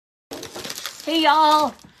Hey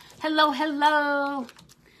y'all. Hello, hello.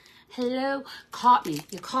 Hello. Caught me.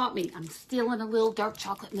 You caught me. I'm stealing a little dark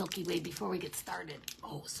chocolate Milky Way before we get started.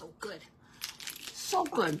 Oh, so good. So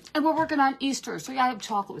good. And we're working on Easter, so yeah, I have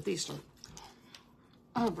chocolate with Easter.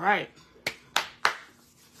 All right.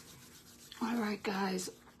 All right,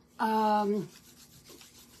 guys. I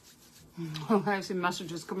have some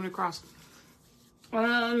messages coming across.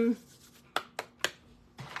 Okay.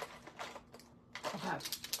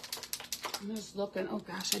 I'm just looking. Oh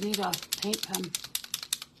gosh, I need a paint pen.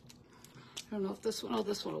 I don't know if this one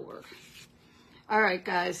will work. All right,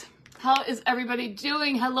 guys. How is everybody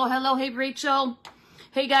doing? Hello, hello. Hey, Rachel.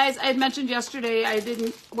 Hey, guys. I had mentioned yesterday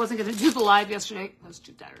wasn't going to do the live yesterday. I was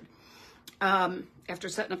too tired after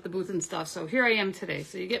setting up the booth and stuff. So here I am today.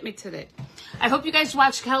 So you get me today. I hope you guys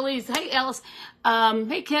watched Kelly's. Hey, Alice.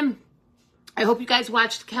 Hey, Kim. I hope you guys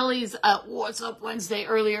watched Kelly's What's Up Wednesday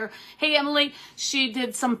earlier. Hey, Emily, she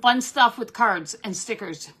did some fun stuff with cards and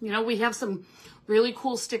stickers. You know, we have some really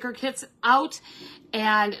cool sticker kits out,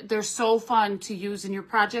 and they're so fun to use in your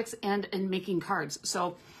projects and in making cards.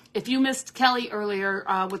 So if you missed Kelly earlier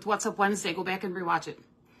with What's Up Wednesday, go back and rewatch it,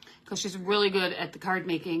 because she's really good at the card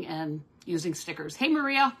making and using stickers. Hey,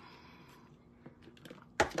 Maria.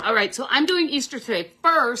 All right, so I'm doing Easter today.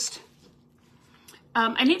 First,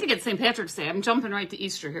 I need to get St. Patrick's Day. I'm jumping right to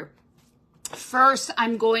Easter here. First,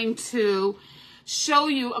 I'm going to show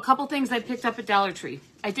you a couple things I picked up at Dollar Tree.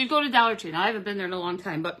 I did go to Dollar Tree. Now, I haven't been there in a long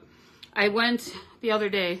time, but I went the other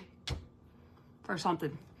day for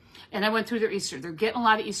something, and I went through their Easter. They're getting a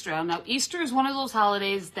lot of Easter out. Now, Easter is one of those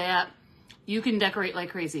holidays that you can decorate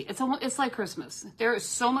like crazy. It's like Christmas. There is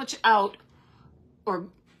so much out or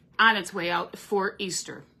on its way out for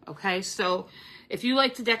Easter, okay? So if you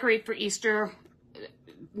like to decorate for Easter,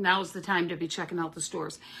 now's the time to be checking out the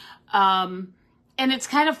stores. And it's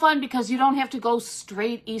kind of fun because you don't have to go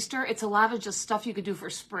straight Easter. It's a lot of just stuff you could do for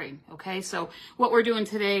spring, okay? So what we're doing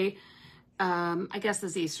today, I guess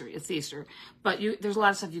is Easter. It's Easter. But there's a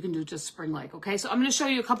lot of stuff you can do just spring-like, okay? So I'm going to show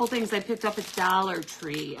you a couple things I picked up at Dollar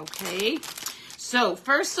Tree, okay? So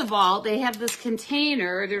first of all, they have this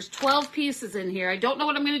container. There's 12 pieces in here. I don't know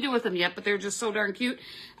what I'm going to do with them yet, but they're just so darn cute.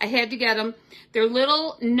 I had to get them. They're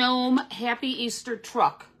little gnome Happy Easter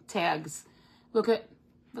truck tags. Look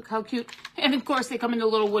how cute. And of course, they come in a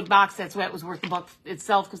little wood box. That's why it was worth the buck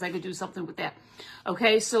itself, because I could do something with that.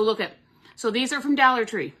 Okay, so so these are from Dollar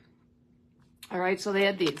Tree. All right, so they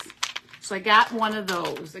had these. So I got one of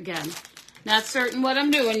those. Again, not certain what I'm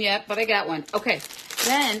doing yet, but I got one. Okay,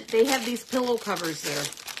 then they have these pillow covers there.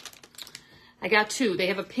 I got two. They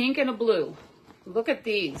have a pink and a blue. Look at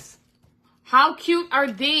these. How cute are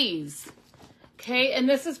these? Okay, and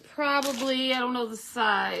this is probably, I don't know the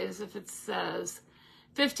size, if it says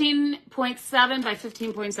 15.7 by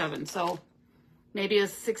 15.7. So maybe a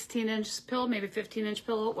 16-inch pillow, maybe 15-inch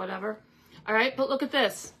pillow, whatever. All right, but look at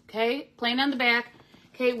this, okay? Plain on the back.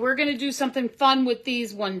 Okay, we're going to do something fun with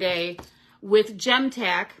these one day with Gem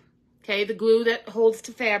Tack, okay, the glue that holds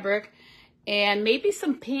to fabric, and maybe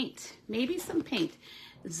some paint. Maybe some paint.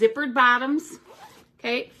 Zippered bottoms,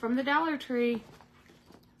 okay, from the Dollar Tree.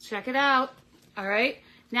 Check it out. All right.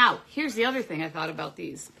 Now, here's the other thing I thought about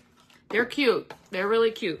these. They're cute. They're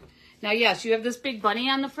really cute. Now, yes, you have this big bunny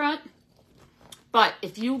on the front, but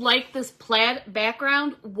if you like this plaid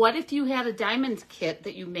background, what if you had a diamond kit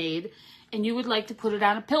that you made and you would like to put it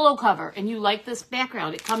on a pillow cover and you like this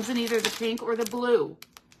background? It comes in either the pink or the blue.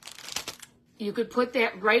 You could put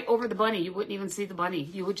that right over the bunny. You wouldn't even see the bunny.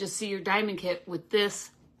 You would just see your diamond kit with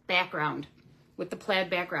this background, with the plaid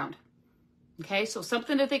background. Okay, so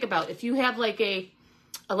something to think about. If you have like an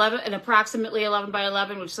approximately 11 by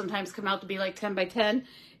 11, which sometimes come out to be like 10 by 10,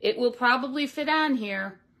 it will probably fit on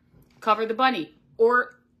here, cover the bunny.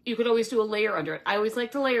 Or you could always do a layer under it. I always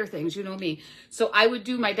like to layer things, you know me. So I would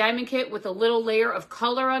do my diamond kit with a little layer of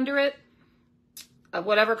color under it, of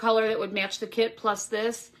whatever color that would match the kit, plus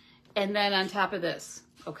this, and then on top of this,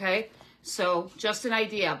 okay? So just an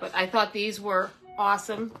idea, but I thought these were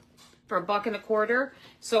awesome for $1.25.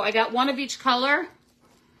 So I got one of each color.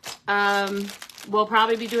 We'll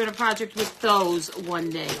probably be doing a project with those one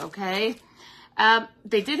day, okay?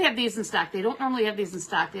 They did have these in stock. They don't normally have these in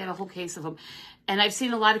stock. They had a whole case of them. And I've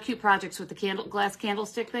seen a lot of cute projects with the glass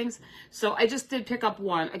candlestick things. So I just did pick up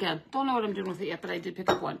one. Again, don't know what I'm doing with it yet, but I did pick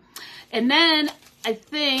up one. And then I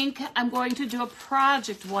think I'm going to do a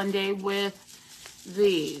project one day with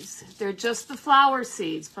these. They're just the flower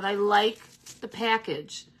seeds, but I like the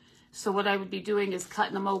package. So what I would be doing is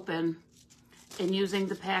cutting them open and using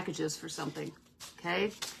the packages for something,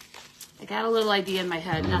 okay? I got a little idea in my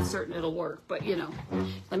head. Not certain it'll work, but you know.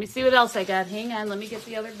 Let me see what else I got. Hang on, let me get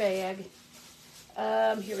the other bag.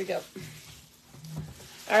 Here we go.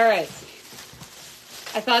 All right.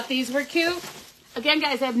 I thought these were cute. Again,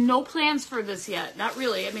 guys, I have no plans for this yet. Not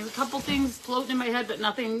really. I mean, a couple things floating in my head, but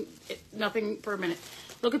nothing for a minute.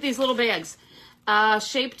 Look at these little bags.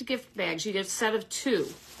 Shaped gift bags. You get a set of 2.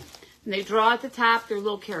 And they draw at the top. They're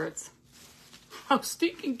little carrots. How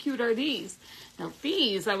stinking cute are these? Now,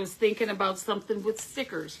 these, I was thinking about something with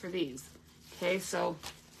stickers for these. Okay, so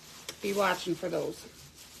be watching for those.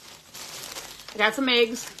 I got some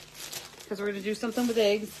eggs, because we're going to do something with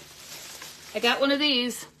eggs. I got one of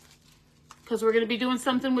these, because we're going to be doing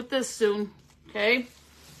something with this soon. Okay?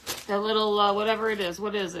 That little, whatever it is.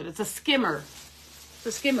 What is it? It's a skimmer. It's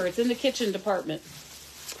a skimmer. It's in the kitchen department.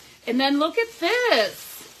 And then look at this.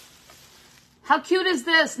 How cute is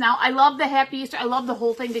this? Now, I love the Happy Easter. I love the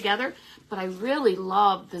whole thing together, but I really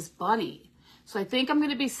love this bunny. So I think I'm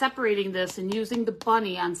going to be separating this and using the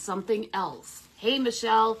bunny on something else. Hey,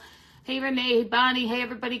 Michelle. Hey, Renee. Hey, Bonnie. Hey,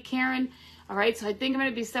 everybody. Karen. All right, so I think I'm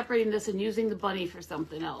going to be separating this and using the bunny for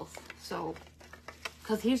something else. So,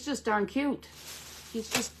 because he's just darn cute. He's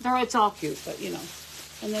just, no, it's all cute, but you know.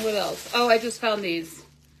 And then what else? Oh, I just found these.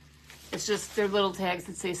 It's just, they're little tags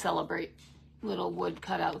that say celebrate. Little wood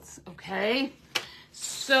cutouts, okay?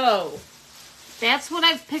 So, that's what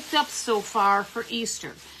I've picked up so far for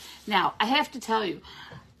Easter. Now, I have to tell you,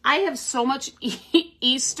 I have so much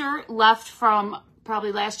Easter left from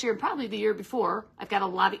probably last year and probably the year before. I've got a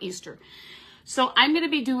lot of Easter. So, I'm going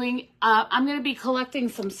to be doing, I'm going to be collecting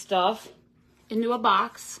some stuff into a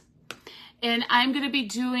box. And I'm going to be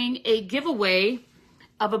doing a giveaway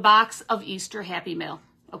of a box of Easter Happy Mail.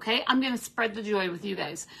 Okay? I'm going to spread the joy with you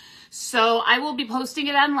guys. So I will be posting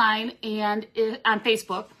it online and on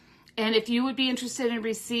Facebook. And if you would be interested in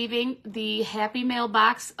receiving the Happy Mail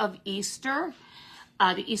box of Easter,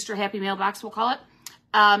 the Easter Happy Mail box, we'll call it,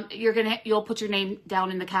 you'll put your name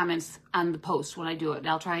down in the comments on the post when I do it. And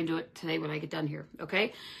I'll try and do it today when I get done here.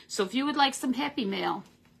 Okay? So if you would like some Happy Mail,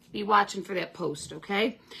 be watching for that post.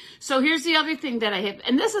 Okay? So here's the other thing that I have.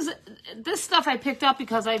 And this stuff I picked up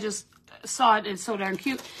because I just saw it and it's so darn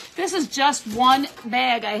cute. This is just one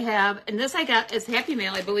bag I have, and this I got as Happy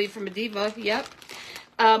Mail, I believe, from a Diva. Yep.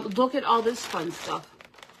 Look at all this fun stuff.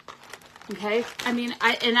 Okay, I mean,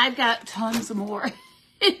 I've got tons more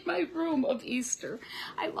in my room of Easter.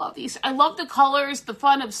 I love Easter. I love the colors, the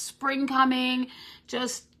fun of spring coming,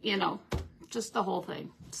 just, you know, just the whole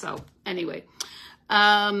thing. So anyway,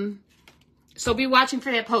 so be watching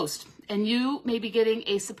for that post, and you may be getting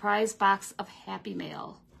a surprise box of Happy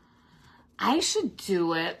Mail. I should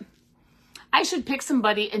do it. I should pick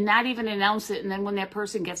somebody and not even announce it. And then when that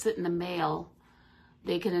person gets it in the mail,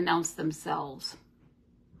 they can announce themselves.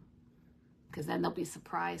 Because then they'll be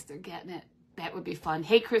surprised they're getting it. That would be fun.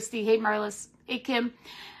 Hey, Christy. Hey, Marlis. Hey, Kim.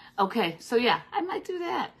 Okay, so yeah, I might do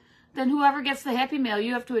that. Then whoever gets the Happy Mail,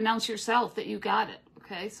 you have to announce yourself that you got it.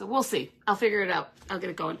 Okay, so we'll see. I'll figure it out. I'll get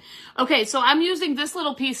it going. Okay, so I'm using this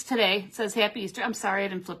little piece today. It says Happy Easter. I'm sorry, I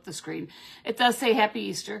didn't flip the screen. It does say Happy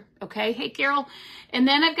Easter. Okay, hey, Carol. And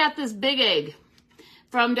then I've got this big egg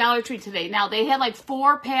from Dollar Tree today. Now, they had like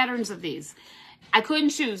 4 patterns of these. I couldn't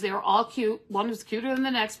choose. They were all cute. One was cuter than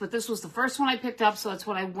the next, but this was the first one I picked up, so that's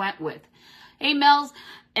what I went with. Hey, Mel's.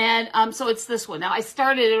 And so it's this one. Now, I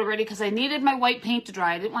started it already because I needed my white paint to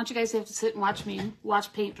dry. I didn't want you guys to have to sit and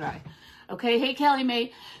watch paint dry. Okay, hey, Kelly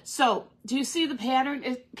Mae. So, do you see the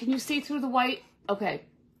pattern? Can you see through the white? Okay,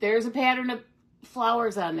 there's a pattern of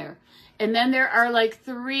flowers on there. And then there are like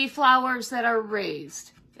 3 flowers that are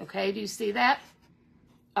raised. Okay, do you see that?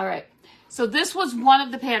 All right, so this was one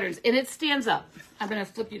of the patterns, and it stands up. I'm going to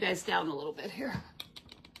flip you guys down a little bit here.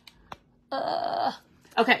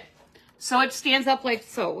 Okay, so it stands up like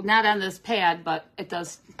so. Not on this pad, but it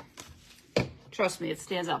does. Trust me, it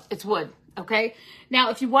stands up. It's wood. Okay, now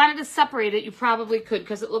if you wanted to separate it, you probably could,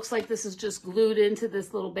 because it looks like this is just glued into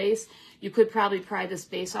this little base. You could probably pry this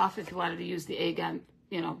base off if you wanted to use the egg on,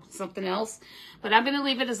 you know, something else. But I'm going to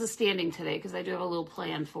leave it as a standing today because I do have a little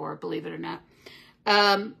plan for it, believe it or not.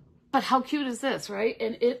 But how cute is this, right?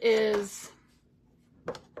 And it is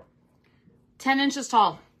 10 inches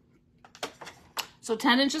tall. So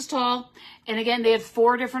 10 inches tall. And again, they had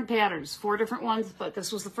 4 different patterns, 4 different ones, but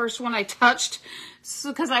this was the first one I touched. So,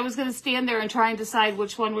 because I was going to stand there and try and decide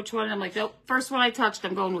which one. And I'm like, nope, first one I touched,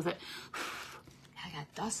 I'm going with it. I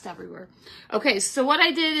got dust everywhere. Okay, so what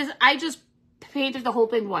I did is I just painted the whole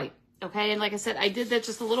thing white. Okay, and like I said, I did that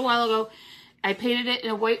just a little while ago. I painted it in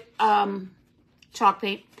a white chalk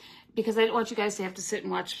paint because I didn't want you guys to have to sit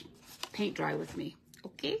and watch paint dry with me.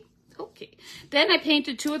 Okay. Okay, then I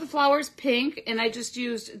painted 2 of the flowers pink, and I just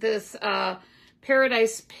used this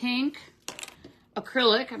Paradise Pink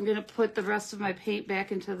acrylic. I'm going to put the rest of my paint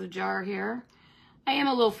back into the jar here. I am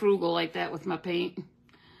a little frugal like that with my paint.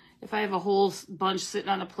 If I have a whole bunch sitting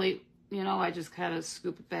on a plate, you know, I just kind of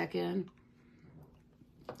scoop it back in.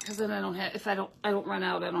 Because then I don't have, if I don't run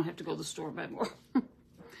out, I don't have to go to the store and buy more.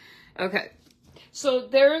 Okay. So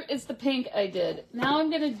there is the pink I did. Now I'm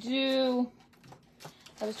going to do,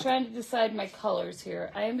 I was trying to decide my colors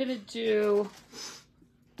here. I am going to do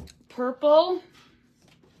purple,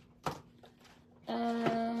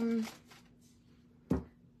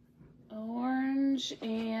 orange,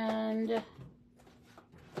 and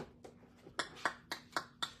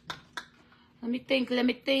let me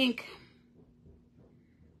think.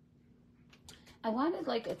 I wanted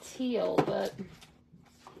like a teal, but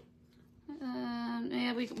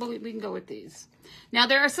yeah, we can go with these. Now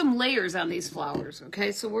there are some layers on these flowers,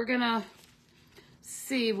 okay? So we're gonna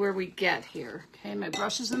see where we get here. Okay, my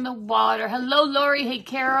brush is in the water. Hello, Lori. Hey,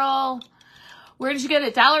 Carol. Where did you get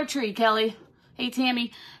it? Dollar Tree, Kelly. Hey,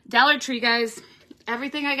 Tammy. Dollar Tree, guys.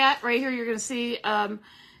 Everything I got right here, you're gonna see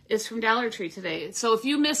is from Dollar Tree today. So if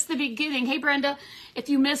you missed the beginning, hey, Brenda, if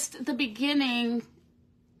you missed the beginning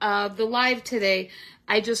of the live today,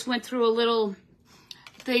 I just went through a little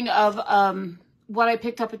thing of what I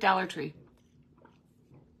picked up at Dollar Tree.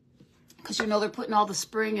 Because, you know, they're putting all the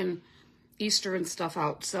spring and Easter and stuff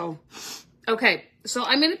out. So, okay. So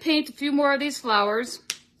I'm going to paint a few more of these flowers.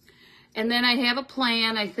 And then I have a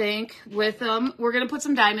plan, I think, with them. We're going to put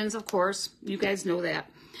some diamonds, of course. You guys know that.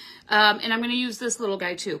 And I'm going to use this little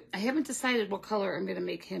guy, too. I haven't decided what color I'm going to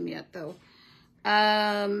make him yet, though.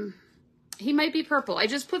 He might be purple. I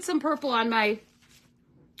just put some purple on my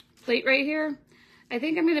plate right here. I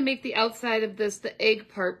think I'm going to make the outside of this, the egg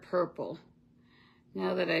part, purple.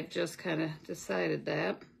 Now that I've just kind of decided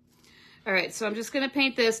that. All right, so I'm just going to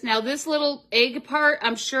paint this. Now, this little egg part,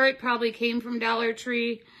 I'm sure it probably came from Dollar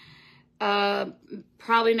Tree.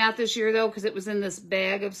 Probably not this year, though, because it was in this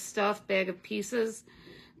bag of stuff, bag of pieces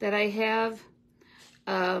that I have.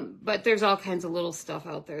 But there's all kinds of little stuff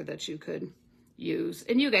out there that you could use.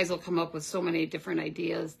 And you guys will come up with so many different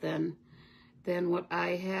ideas than what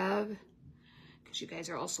I have. Because you guys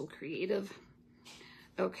are also creative.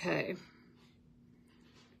 Okay.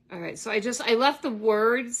 All right, so I left the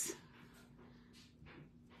words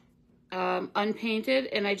unpainted,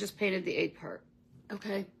 and I just painted the egg part.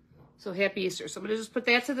 Okay, so happy Easter. So I'm gonna just put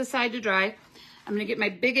that to the side to dry. I'm gonna get my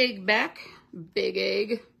big egg back, big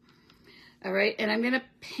egg. All right, and I'm gonna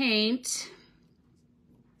paint,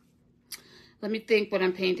 let me think what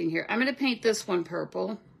I'm painting here. I'm gonna paint this one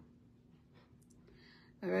purple.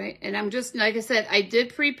 All right, and I'm just, like I said, I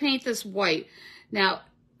did pre-paint this white. Now,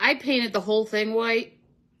 I painted the whole thing white.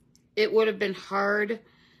 It would have been hard,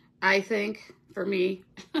 I think, for me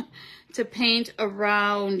to paint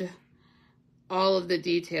around all of the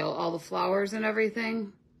detail, all the flowers and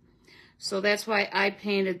everything. So that's why I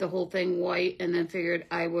painted the whole thing white and then figured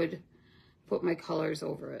I would put my colors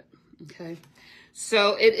over it, okay?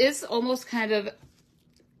 So it is almost kind of,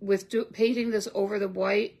 with painting this over the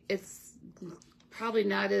white, it's probably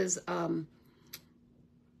not as,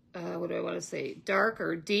 what do I want to say, dark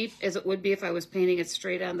or deep as it would be if I was painting it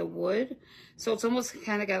straight on the wood. So it's almost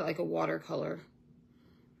kind of got like a watercolor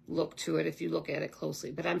look to it if you look at it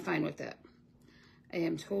closely, but I'm fine with that. I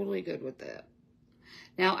am totally good with that.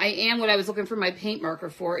 Now what I was looking for my paint marker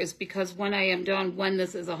for is because when I am done, when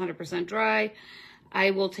this is 100% dry,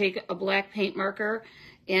 I will take a black paint marker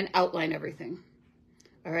and outline everything.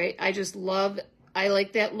 All right, I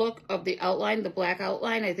like that look of the outline, the black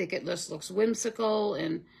outline. I think it just looks whimsical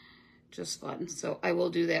and just fun. So I will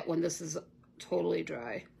do that when this is totally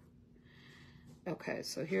dry. Okay,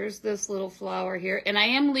 so here's this little flower here. And I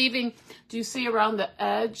am leaving, do you see around the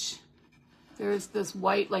edge? There's this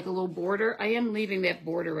white, like a little border. I am leaving that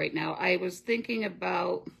border right now. I was thinking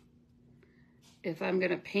about if I'm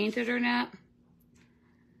gonna paint it or not.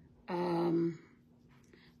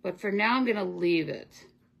 But for now, I'm gonna leave it.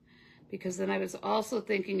 Because then I was also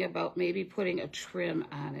thinking about maybe putting a trim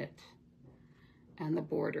on it, on the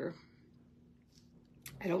border.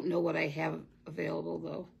 I don't know what I have available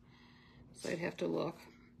though, so I'd have to look.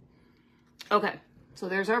 Okay, so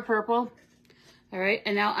there's our purple. All right,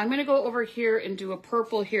 and now I'm gonna go over here and do a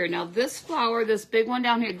purple here. Now this flower, this big one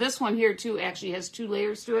down here, this one here too actually has 2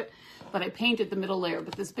 layers to it, but I painted the middle layer.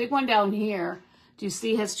 But this big one down here, do you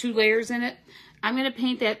see has 2 layers in it? I'm gonna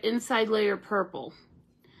paint that inside layer purple.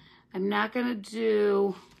 I'm not gonna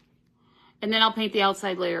do, and then I'll paint the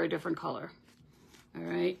outside layer a different color. All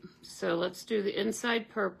right, so let's do the inside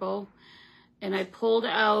purple. And I pulled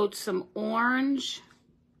out some orange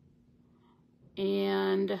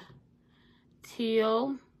and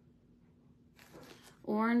teal,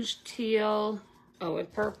 orange, teal, oh,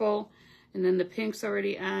 and purple. And then the pink's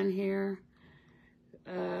already on here.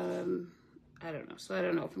 I I don't know. So I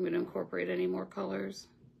don't know if I'm going to incorporate any more colors.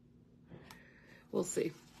 We'll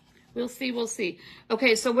see. We'll see. We'll see.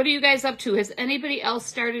 Okay, so what are you guys up to? Has anybody else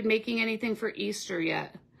started making anything for Easter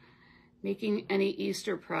yet? Making any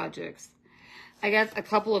Easter projects? I got a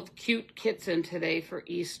couple of cute kits in today for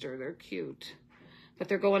Easter. They're cute. But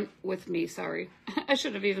they're going with me. Sorry. I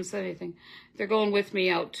shouldn't have even said anything. They're going with me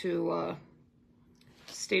out to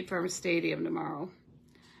State Farm Stadium tomorrow.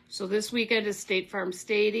 So this weekend is State Farm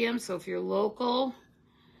Stadium. So if you're local,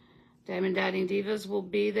 Diamond Dotting Divas will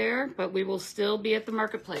be there, but we will still be at the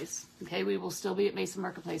marketplace. Okay, we will still be at Mason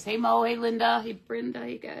Marketplace. Hey Mo, hey Linda, hey Brenda,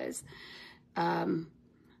 hey guys.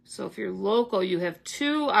 So if you're local, you have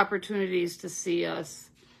 2 opportunities to see us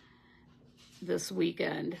this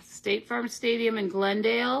weekend. State Farm Stadium in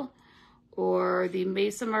Glendale or the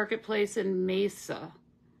Mesa Marketplace in Mesa.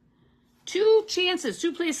 2 chances,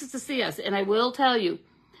 2 places to see us. And I will tell you,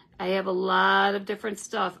 I have a lot of different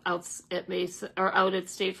stuff out at Mesa or out at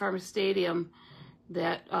State Farm Stadium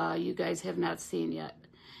that you guys have not seen yet.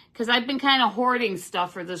 Because I've been kind of hoarding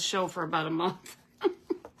stuff for this show for about a month.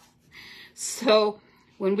 So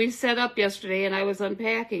when we set up yesterday and I was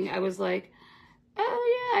unpacking, I was like,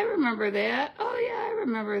 oh yeah, I remember that. Oh yeah, I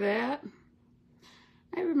remember that.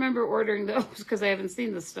 I remember ordering those because I haven't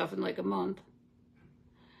seen this stuff in like a month.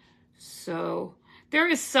 So there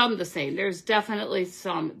is some the same. There's definitely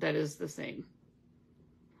some that is the same.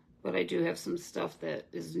 But I do have some stuff that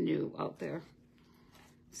is new out there.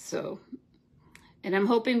 So, and I'm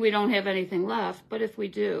hoping we don't have anything left, but if we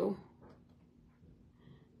do,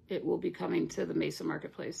 it will be coming to the Mesa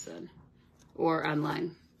Marketplace then, or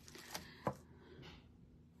online.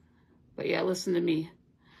 But yeah, listen to me.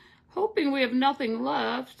 Hoping we have nothing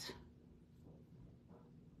left.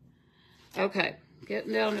 Okay,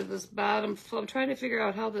 getting down to this bottom. I'm trying to figure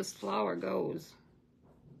out how this flower goes.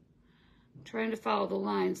 I'm trying to follow the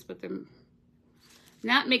lines, but they're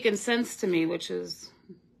not making sense to me, which is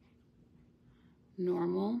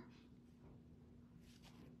normal.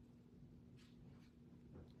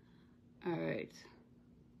 All right.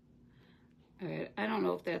 All right, I don't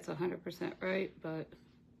know if that's 100% right, but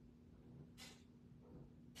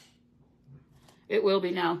it will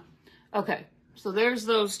be now. Okay, so there's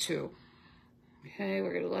those 2. Okay,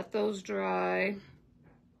 we're gonna let those dry.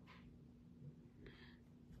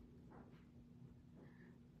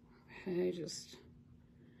 Okay, just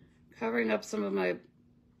covering up some of my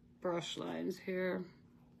brush lines here.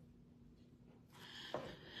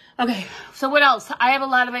 Okay, so what else? I have a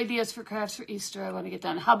lot of ideas for crafts for Easter I want to get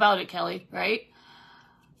done. How about it, Kelly, right?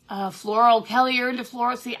 Floral. Kelly, you're into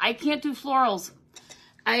floral. See, I can't do florals.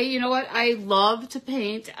 You know what? I love to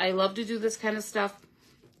paint. I love to do this kind of stuff.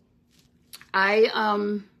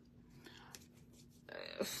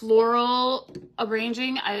 Floral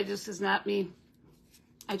arranging, is not me.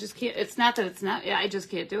 I just can't. It's not that it's not. I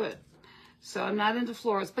just can't do it. So I'm not into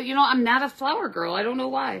florals. But, you know, I'm not a flower girl. I don't know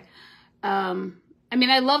why. I mean,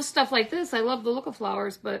 I love stuff like this. I love the look of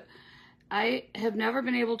flowers, but I have never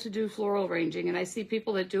been able to do floral arranging. And I see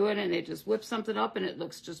people that do it and they just whip something up and it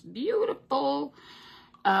looks just beautiful.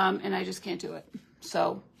 And I just can't do it.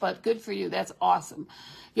 So, but good for you. That's awesome.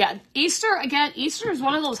 Yeah, Easter, again, Easter is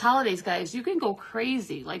one of those holidays, guys. You can go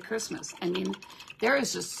crazy like Christmas. I mean, there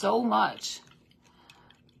is just so much.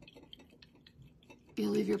 You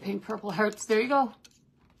leave your pink purple hearts. There you go.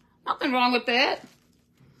 Nothing wrong with that.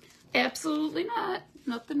 Absolutely not.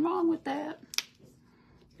 Nothing wrong with that.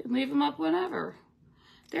 You can leave them up whenever.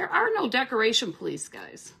 There are no decoration police,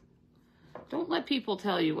 guys. Don't let people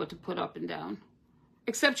tell you what to put up and down.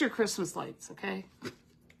 Except your Christmas lights, okay?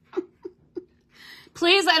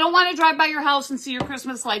 Please, I don't want to drive by your house and see your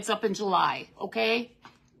Christmas lights up in July, okay?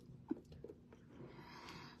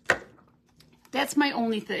 That's my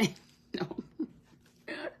only thing. No.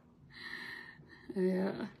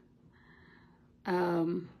 Yeah.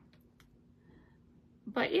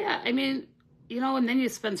 But yeah, I mean, you know, and then you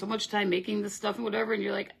spend so much time making this stuff and whatever, and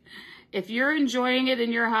you're like, if you're enjoying it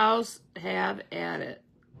in your house, have at it.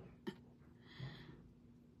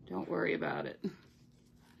 Don't worry about it.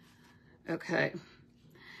 Okay.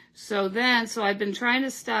 So I've been trying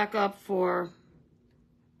to stock up for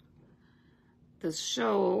the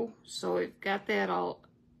show. So I've got that all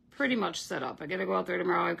pretty much set up. I got to go out there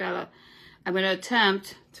tomorrow. I'm going to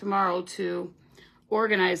attempt tomorrow to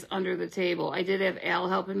organize under the table. I did have Al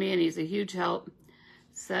helping me, and he's a huge help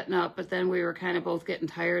setting up, but then we were kind of both getting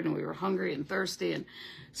tired and we were hungry and thirsty, and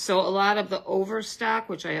so a lot of the overstock,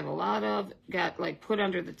 which I have a lot of, got like put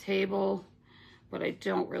under the table, but I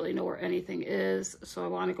don't really know where anything is, so I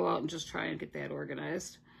want to go out and just try and get that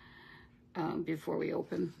organized before we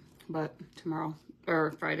open, but tomorrow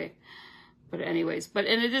or Friday. But anyways, but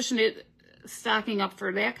in addition to stocking up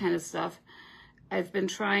for that kind of stuff, I've been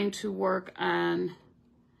trying to work on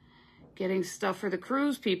getting stuff for the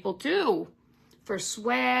cruise people too, for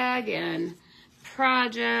swag and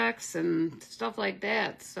projects and stuff like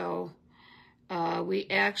that. So we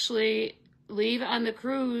actually leave on the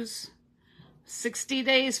cruise 60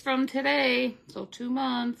 days from today, so 2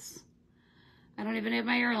 months. I don't even have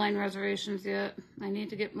my airline reservations yet. I need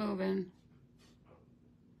to get moving.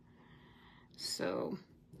 So,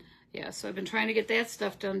 yeah, so I've been trying to get that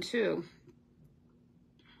stuff done too.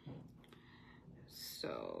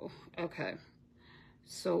 So, okay.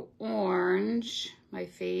 So orange, my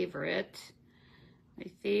favorite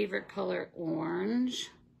color, orange.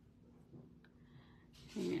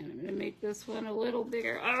 Hang on, I'm gonna make this one a little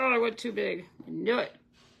bigger. Oh, I went too big. I knew it.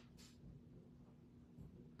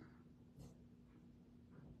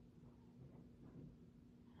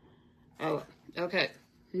 Oh, okay.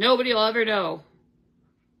 Nobody will ever know.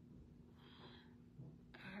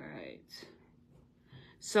 All right.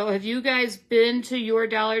 So have you guys been to your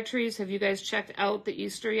Dollar Trees? Have you guys checked out the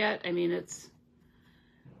Easter yet? I mean, it's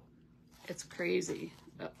crazy.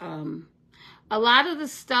 A lot of the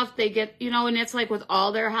stuff they get, you know, and it's like with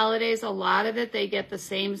all their holidays, a lot of it, they get the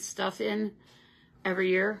same stuff in every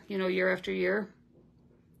year, you know, year after year.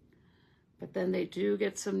 But then they do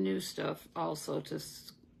get some new stuff also to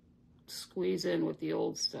squeeze in with the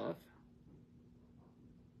old stuff.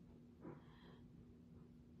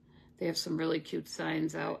 They have some really cute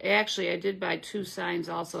signs out. Actually, I did buy 2 signs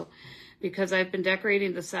also because I've been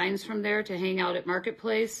decorating the signs from there to hang out at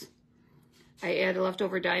Marketplace. I add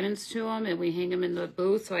leftover diamonds to them and we hang them in the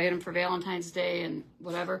booth. So I had them for Valentine's Day and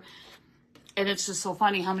whatever. And it's just so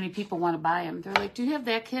funny how many people want to buy them. They're like, do you have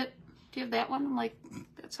that kit? Do you have that one? I'm like,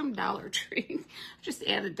 that's from Dollar Tree. Just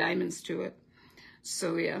added diamonds to it.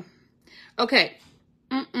 So yeah. Okay.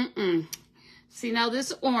 See, now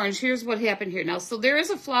this orange, here's what happened here. Now, so there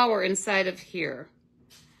is a flower inside of here.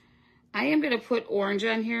 I am going to put orange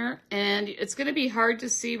on here, and it's going to be hard to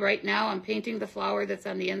see right now. I'm painting the flower that's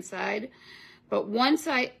on the inside. But once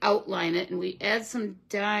I outline it and we add some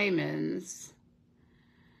diamonds,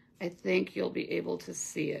 I think you'll be able to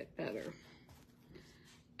see it better.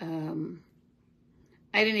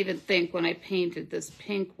 I didn't even think when I painted this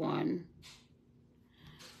pink one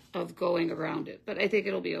of going around it, but I think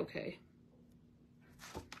it'll be okay.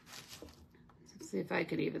 Let's see if I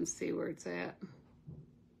can even see where it's at.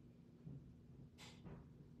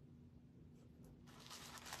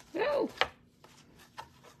 Oh!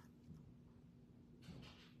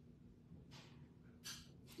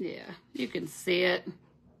 Yeah, you can see it.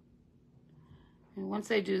 And once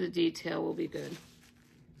I do the detail, we'll be good.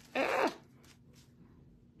 Ah!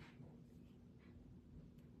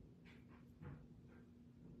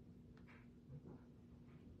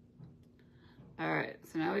 All right,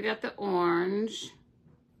 so now we got the orange.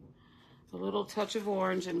 A little touch of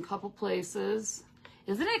orange in a couple places.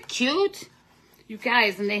 Isn't it cute? You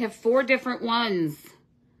guys, and they have 4 different ones.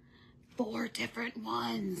 4 different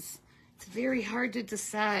ones. It's very hard to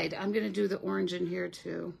decide. I'm going to do the orange in here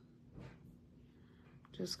too.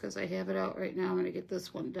 Just because I have it out right now, I'm going to get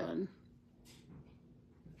this one done.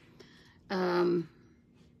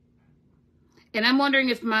 And I'm wondering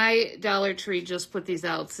if my Dollar Tree just put these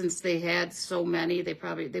out since they had so many. They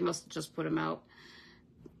must have just put them out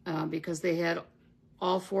because they had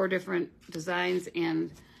all 4 different designs and,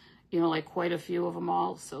 you know, like quite a few of them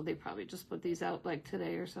all. So they probably just put these out like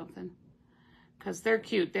today or something. Because they're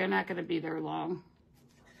cute. They're not going to be there long.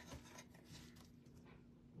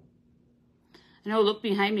 I know, look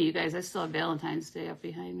behind me, you guys. I still have Valentine's Day up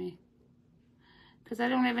behind me. Because I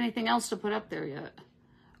don't have anything else to put up there yet.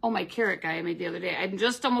 Oh, my carrot guy I made the other day. I'm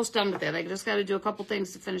just almost done with that. I just got to do a couple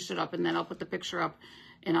things to finish it up. And then I'll put the picture up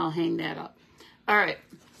and I'll hang that up. All right.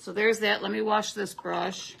 So there's that. Let me wash this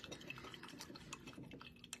brush.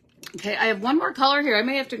 Okay. I have one more color here. I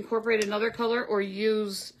may have to incorporate another color or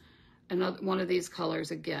use another one of these colors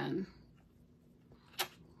again.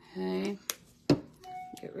 Okay.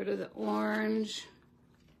 Get rid of the orange.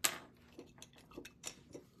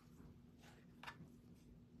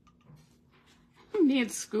 Me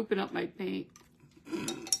and scooping up my paint.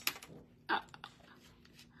 All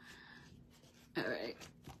right.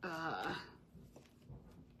 Oh,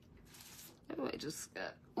 I just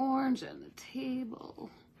got orange on the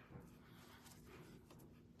table.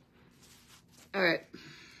 All right.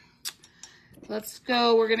 Let's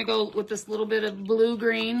go. We're going to go with this little bit of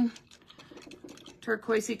blue-green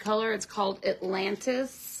turquoisey color. It's called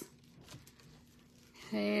Atlantis.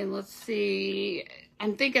 Okay, and let's see.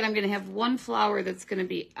 I'm thinking I'm going to have one flower that's going to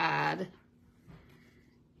be odd.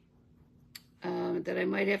 that I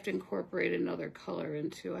might have to incorporate another color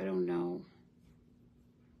into. I don't know.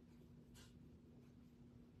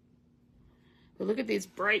 But look at these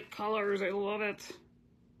bright colors. I love it.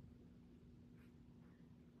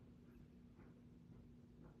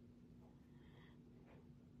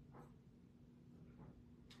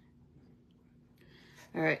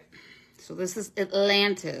 All right. So this is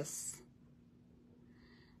Atlantis.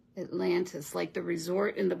 Atlantis, like the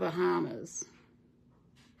resort in the Bahamas.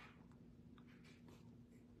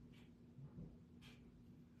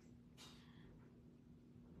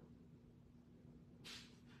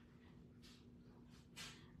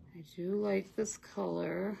 I do like this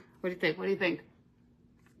color. What do you think? What do you think?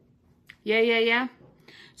 Yeah.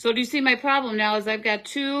 So do you see my problem now is I've got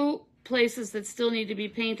two places that still need to be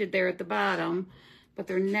painted there at the bottom, but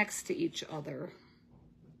they're next to each other.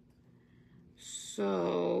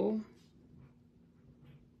 So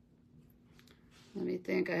let me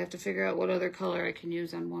think. I have to figure out what other color I can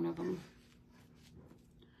use on one of them.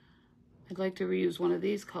 I'd like to reuse one of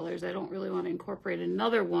these colors. I don't really want to incorporate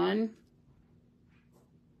another one.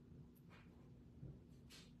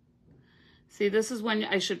 See, this is when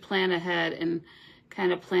I should plan ahead and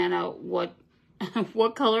kind of plan out what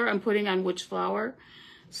what color I'm putting on which flower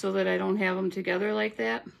so that I don't have them together like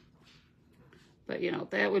that. But, you know,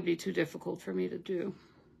 that would be too difficult for me to do.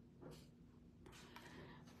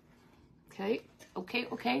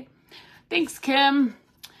 Okay. Thanks, Kim.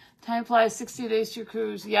 Time flies, 60 days to your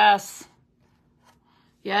cruise. Yes.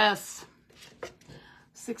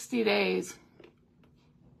 60 days.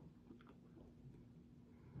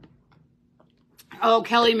 Oh,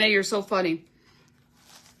 Kelly May, you're so funny.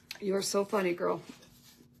 You're so funny, girl.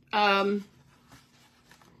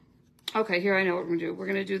 Okay, here I know what we're gonna do. We're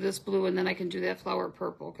gonna do this blue and then I can do that flower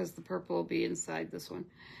purple because the purple will be inside this one.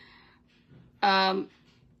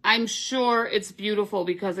 I'm sure it's beautiful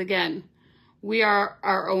because again, we are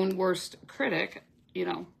our own worst critic, you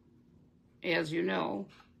know, as you know.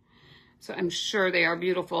 So I'm sure they are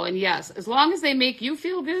beautiful. And yes, as long as they make you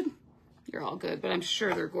feel good, you're all good, but I'm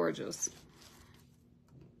sure they're gorgeous.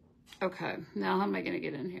 Okay, now how am I gonna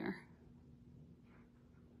get in here?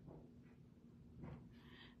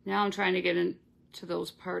 Now I'm trying to get into those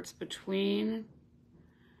parts between,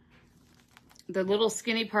 the little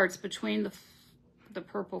skinny parts between the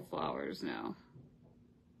purple flowers now.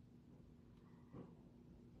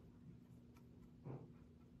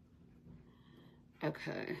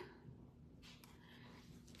 Okay.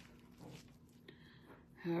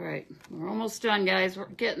 All right, we're almost done, guys. We're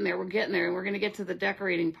getting there, and we're gonna get to the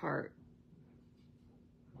decorating part.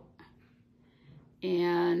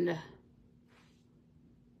 And,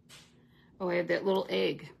 oh, I have that little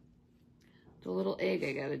egg. The little egg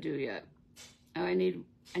I gotta do yet. Oh, I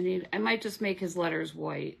might just make his letters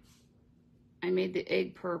white. I made the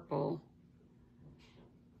egg purple.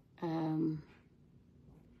 I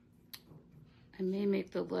may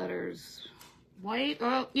make the letters white.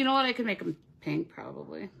 Oh, you know what? I could make them pink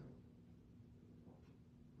probably.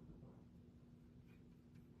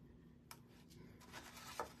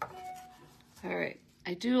 All right.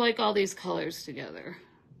 I do like all these colors together.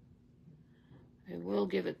 I will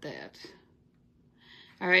give it that.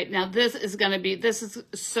 All right, now this is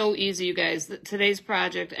so easy, you guys. Today's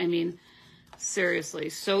project, I mean, seriously,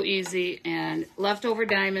 so easy. And leftover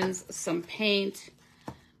diamonds, some paint,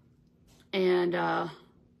 and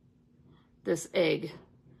this egg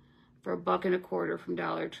for $1.25 from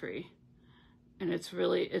Dollar Tree. And it's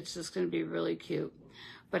just gonna be really cute.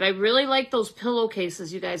 But I really like those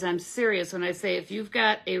pillowcases, you guys. I'm serious when I say if you've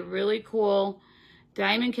got a really cool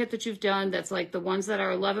diamond kit that you've done that's like the ones that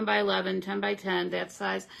are 11 by 11, 10 by 10, that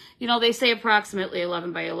size. You know, they say approximately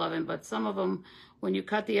 11 by 11, but some of them, when you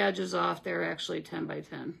cut the edges off, they're actually 10 by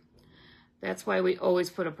 10. That's why we always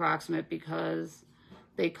put approximate, because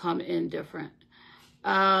they come in different.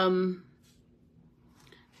 That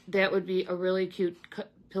would be a really cute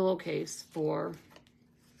pillowcase for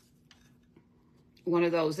one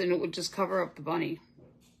of those, and it would just cover up the bunny.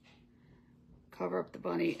 Cover up the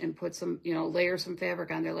bunny and put some, you know, layer some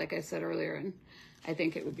fabric on there, like I said earlier, and I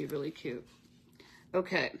think it would be really cute.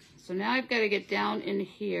 Okay, so now I've got to get down in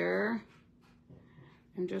here.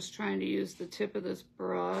 I'm just trying to use the tip of this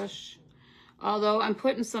brush, although I'm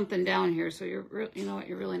putting something down here, so you know what,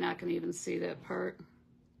 you're really not going to even see that part,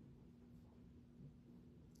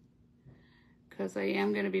 because I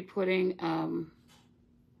am going to be putting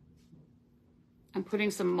I'm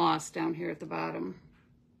putting some moss down here at the bottom.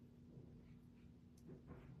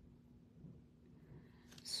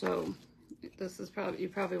 So this is you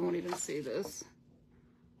probably won't even see this,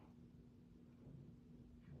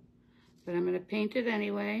 but I'm going to paint it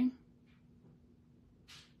anyway.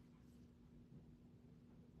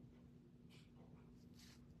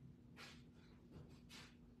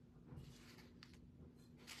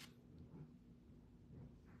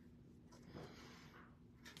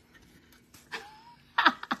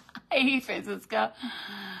 Thank you, Francisca.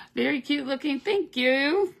 Very cute looking. Thank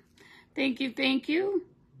you. Thank you, thank you.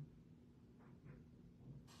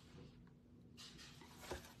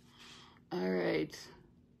 All right.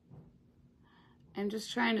 I'm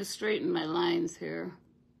just trying to straighten my lines here.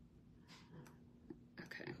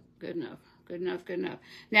 Okay, good enough. Good enough, good enough.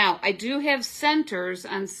 Now, I do have centers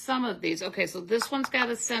on some of these. Okay, so this one's got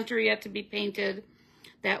a center yet to be painted.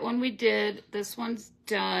 That one we did. This one's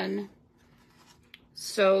done.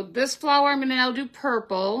 So this flower I'm going to now do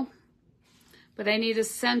purple, but I need a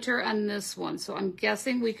center on this one. So I'm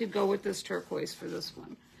guessing we could go with this turquoise for this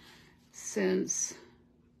one. Since,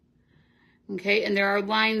 okay, and there are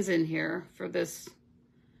lines in here for this,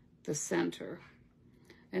 the center.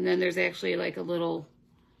 And then there's actually like a little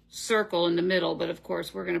circle in the middle, but of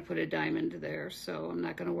course we're going to put a diamond there, so I'm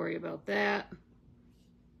not going to worry about that.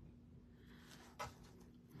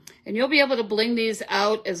 And you'll be able to bling these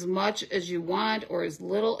out as much as you want or as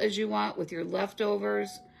little as you want with your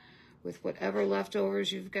leftovers, with whatever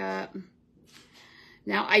leftovers you've got.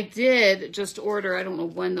 Now I did just order, I don't know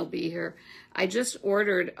when they'll be here, I just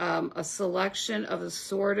ordered a selection of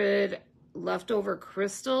assorted leftover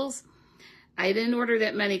crystals. I didn't order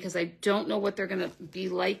that many because I don't know what they're going to be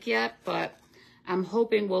like yet, but I'm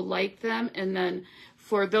hoping we'll like them. And then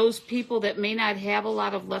for those people that may not have a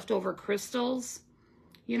lot of leftover crystals,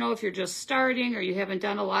 you know, if you're just starting or you haven't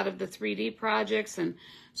done a lot of the 3D projects, and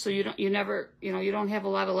so you don't have a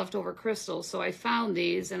lot of leftover crystals. So I found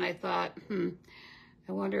these and I thought,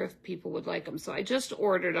 I wonder if people would like them. So I just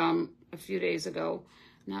ordered them a few days ago.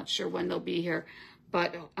 Not sure when they'll be here,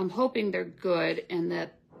 but I'm hoping they're good, and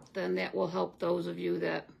then that will help those of you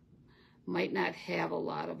that might not have a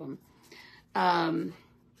lot of them. I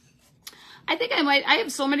think I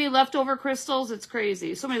have so many leftover crystals, it's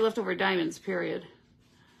crazy. So many leftover diamonds, period.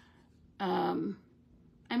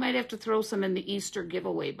 I might have to throw some in the Easter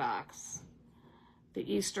giveaway box.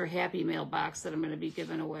 The Easter Happy Mail box that I'm going to be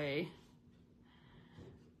giving away.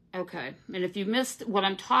 Okay, and if you missed what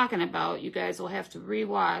I'm talking about, you guys will have to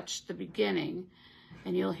rewatch the beginning,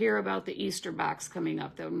 and you'll hear about the Easter box coming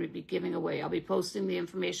up that I'm going to be giving away. I'll be posting the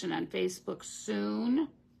information on Facebook soon.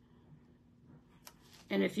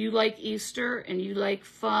 And if you like Easter and you like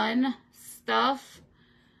fun stuff,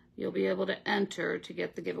 you'll be able to enter to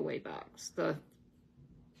get the giveaway box, the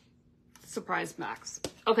surprise box.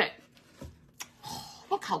 Okay. Oh,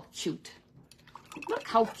 look how cute. Look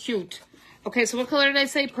how cute. Okay, so what color did I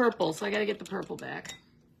say? Purple. So I got to get the purple back.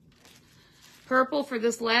 Purple for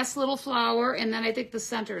this last little flower, and then I think the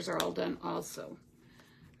centers are all done also.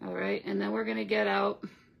 All right, and then we're going to get out,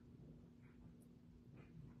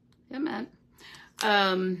 let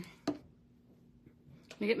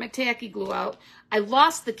me get my tacky glue out. I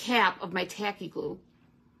lost the cap of my tacky glue,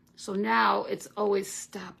 so now it's always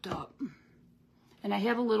stopped up. And I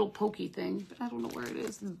have a little pokey thing, but I don't know where it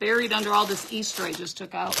is. It's buried under all this Easter I just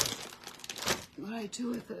took out. What do I do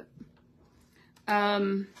with it?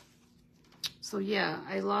 So yeah,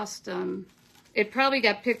 I lost, it probably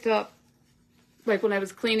got picked up, like when I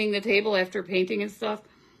was cleaning the table after painting and stuff.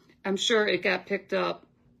 I'm sure it got picked up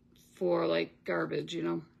for like garbage, you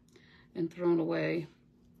know, and thrown away.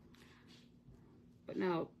 But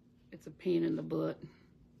now it's a pain in the butt.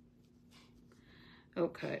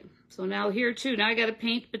 Okay, so now here too, now I got to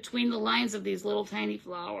paint between the lines of these little tiny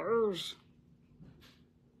flowers.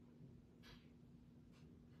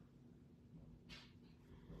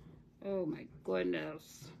 Oh my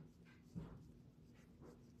goodness.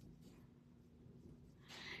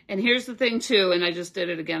 And here's the thing too, and I just did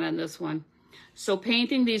it again on this one. So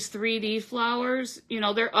painting these 3D flowers, you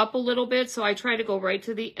know, they're up a little bit, so I try to go right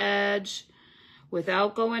to the edge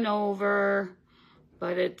without going over,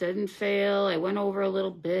 but it didn't fail. I went over a little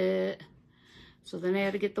bit. So then I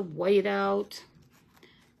had to get the white out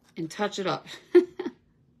and touch it up.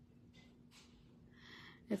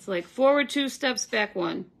 It's like forward 2 steps, back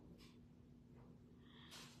 1.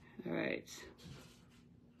 All right.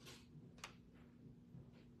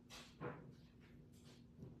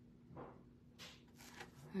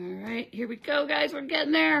 All right, here we go, guys. We're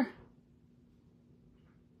getting there.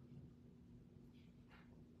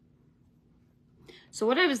 So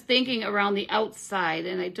what I was thinking around the outside,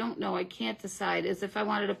 and I don't know, I can't decide, is if I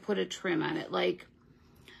wanted to put a trim on it. Like,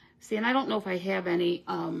 see, and I don't know if I have any,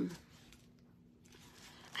 I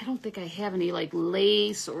don't think I have any like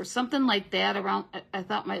lace or something like that around, I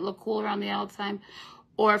thought might look cool around the outside.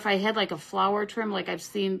 Or if I had like a flower trim, like I've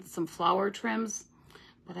seen some flower trims,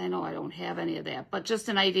 but I know I don't have any of that. But just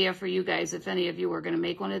an idea for you guys, if any of you are going to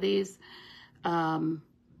make one of these, you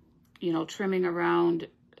know, trimming around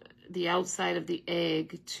the outside of the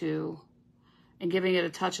egg and giving it a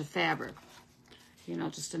touch of fabric. you know,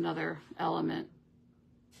 just another element.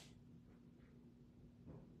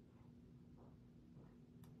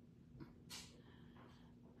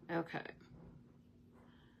 Okay.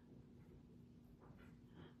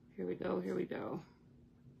 Here we go, here we go.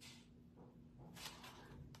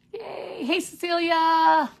 Yay! Hey,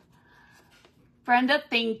 Cecilia! Brenda,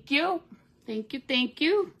 thank you. Thank you, thank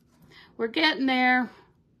you. We're getting there.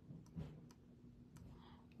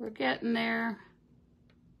 We're getting there.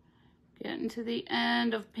 Getting to the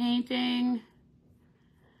end of painting.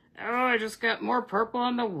 Oh, I just got more purple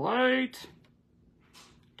on the white.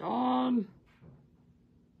 Dawn.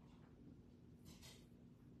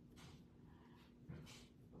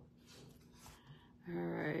 All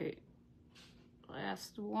right.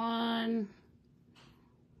 Last one.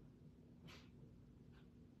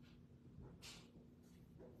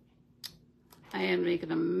 I am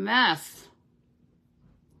making a mess.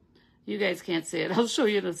 You guys can't see it. I'll show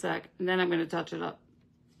you in a sec. And then I'm going to touch it up.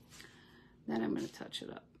 Then I'm going to touch it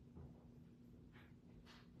up.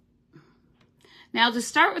 Now to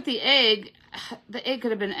start with the egg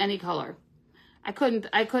could have been any color. I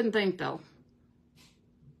couldn't think though.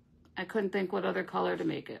 I couldn't think what other color to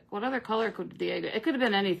make it. What other color could the egg? It could have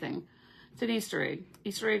been anything. It's an Easter egg.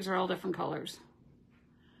 Easter eggs are all different colors.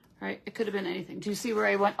 Right? It could have been anything. Do you see where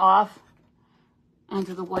I went off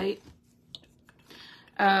onto the white?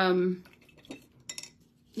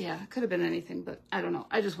 Yeah, it could have been anything, but I don't know.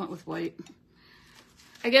 I just went with white.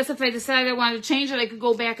 I guess if I decided I wanted to change it, I could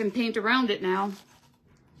go back and paint around it now.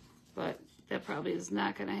 But that probably is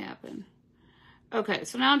not going to happen. Okay,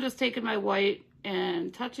 so now I'm just taking my white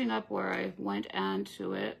and touching up where I went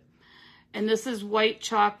onto it. And this is white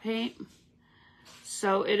chalk paint.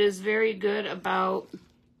 So it is very good about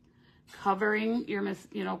covering your,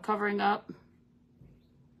 you know, covering up.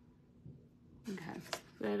 Okay,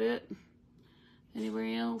 is that it?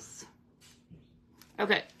 Anywhere else?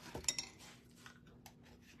 Okay.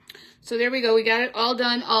 So there we go. We got it all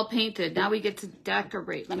done, all painted. Now we get to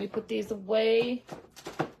decorate. Let me put these away.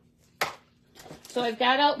 So I've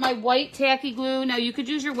got out my white tacky glue. Now you could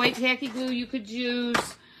use your white tacky glue. You could use,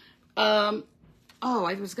 oh,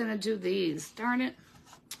 I was going to do these. Darn it.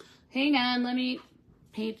 Hang on. Let me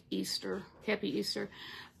paint Easter. Happy Easter.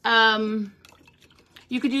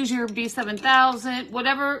 You could use your B7000,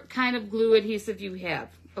 whatever kind of glue adhesive you have,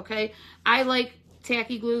 okay? I like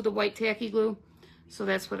tacky glue, the white tacky glue, so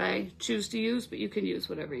that's what I choose to use, but you can use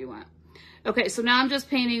whatever you want. Okay, so now I'm just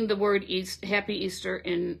painting the word Happy Easter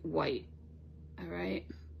in white, all right?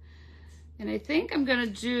 And I think I'm gonna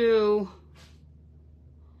do,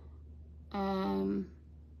 I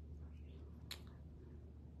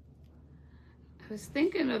was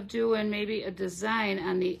thinking of doing maybe a design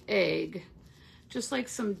on the egg. Just like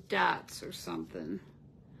some dots or something.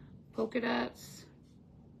 Polka dots.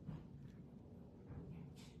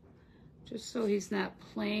 Just so he's not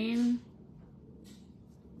plain.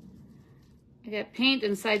 I got paint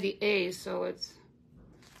inside the A, so it's,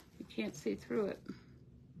 you can't see through it.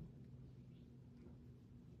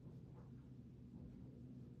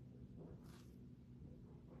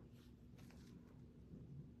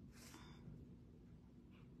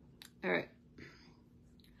 All right.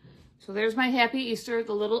 So there's my Happy Easter,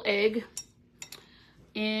 the little egg.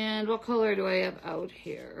 And what color do I have out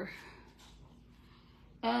here?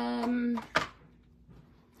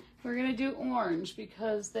 We're gonna do orange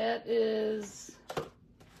because that is,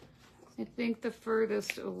 I think, the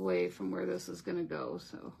furthest away from where this is gonna go.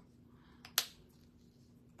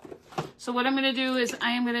 So what I'm gonna do is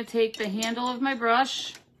I am gonna take the handle of my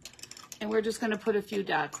brush and we're just gonna put a few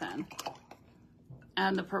dots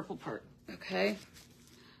on the purple part, okay?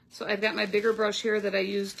 So I've got my bigger brush here that I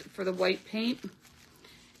used for the white paint.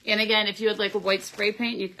 And again, if you had like a white spray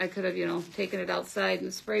paint, I could have, you know, taken it outside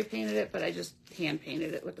and spray painted it, but I just hand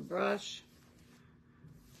painted it with the brush.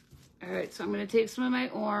 All right, so I'm gonna take some of my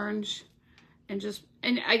orange and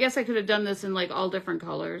I guess I could have done this in like all different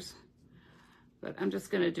colors, but I'm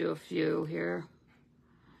just gonna do a few here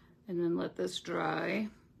and then let this dry.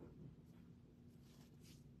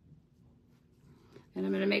 And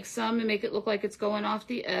I'm going to make some to make it look like it's going off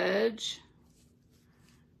the edge.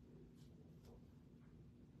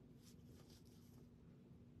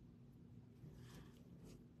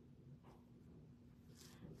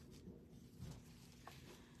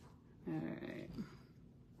 All right.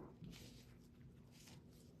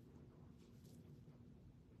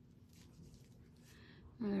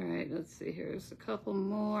 All right, let's see. Here's a couple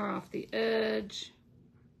more off the edge.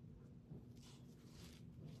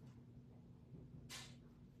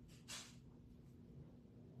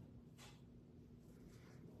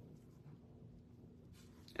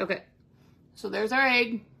 Okay, so there's our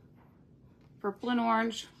egg. purple and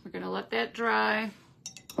orange. We're gonna let that dry.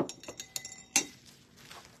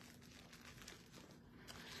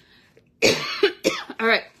 All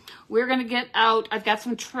right, we're gonna get out, I've got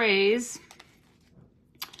some trays.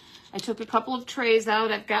 I took a couple of trays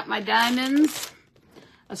out. I've got my diamonds,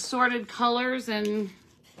 assorted colors and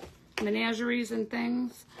menageries and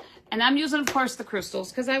things. And I'm using, of course, the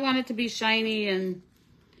crystals because I want it to be shiny and,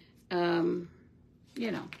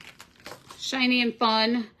 you know, shiny and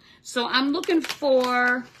fun. So I'm looking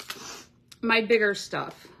for my bigger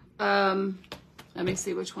stuff. Let me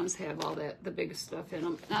see which ones have all that, the big stuff in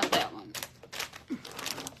them. Not that one.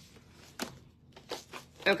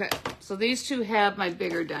 Okay, so these two have my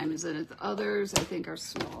bigger diamonds in it. The others, I think, are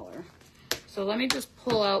smaller. So let me just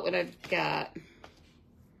pull out what I've got.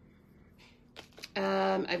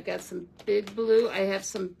 I've got some big blue. I have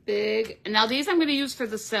some big... Now, these I'm going to use for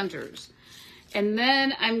the centers. And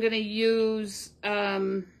then I'm going to use...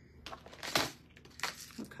 what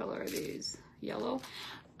color are these? Yellow.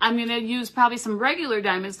 I'm going to use probably some regular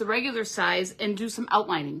diamonds, the regular size, and do some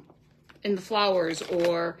outlining in the flowers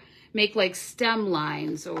or make like stem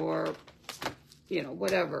lines or, you know,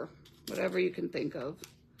 whatever you can think of.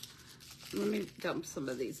 Let me dump some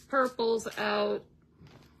of these purples out.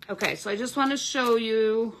 Okay, so I just want to show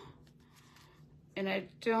you, and I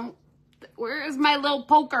don't, where is my little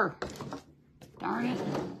poker? Darn it.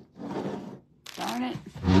 Darn it.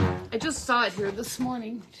 I just saw it here this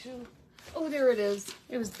morning too. Oh, there it is.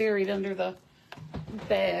 It was buried under the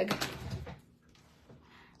bag.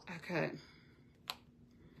 Okay.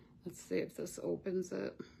 Let's see if this opens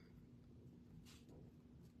it.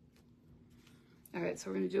 All right, so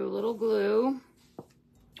we're going to do a little glue.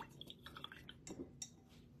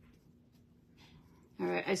 All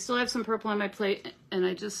right, I still have some purple on my plate, and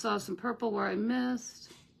I just saw some purple where I missed.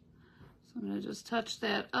 So I'm going to just touch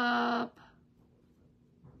that up.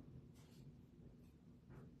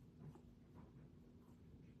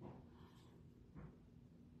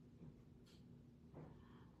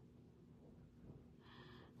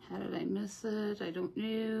 How did I miss it? I don't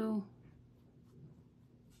know.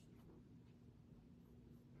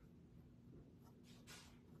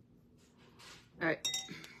 All right.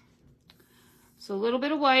 So a little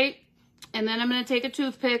bit of white, and then I'm going to take a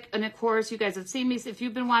toothpick, and of course, you guys have seen me. If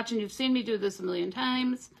you've been watching, you've seen me do this a million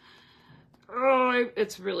times. Oh,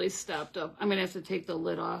 it's really stopped up. I'm going to have to take the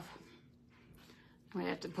lid off. I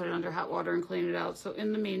have to put it under hot water and clean it out. So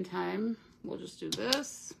in the meantime, we'll just do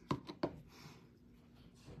this.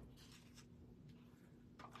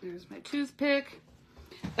 There's my toothpick.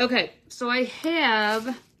 Okay, so I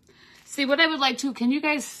have, see what I would like to, can you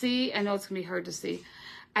guys see? I know it's gonna be hard to see.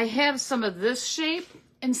 I have some of this shape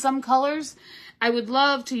in some colors. I would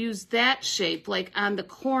love to use that shape, like on the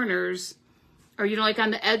corners, or you know, like on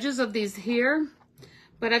the edges of these here.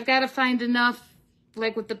 But I've got to find enough,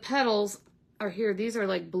 like with the petals, or here, these are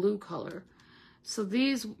like blue color. So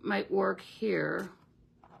these might work here.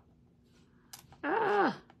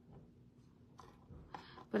 Ah.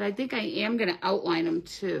 But I think I am going to outline them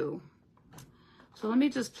too. So let me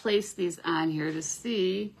just place these on here to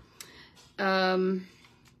see. Because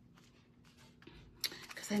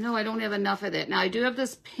I know I don't have enough of that. Now I do have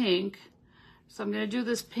this pink. So I'm going to do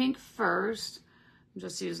this pink first. I'm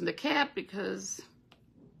just using the cap because...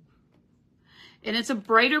 And it's a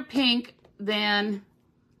brighter pink than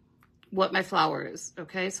what my flower is.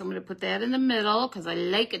 Okay, so I'm going to put that in the middle because I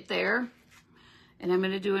like it there. And I'm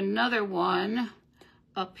going to do another one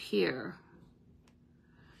up here.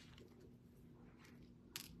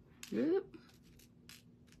 Yep.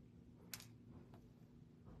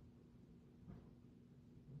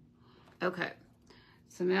 Okay,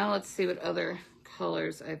 so now let's see what other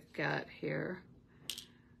colors I've got here.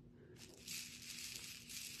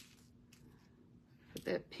 Put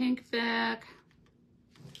that pink back.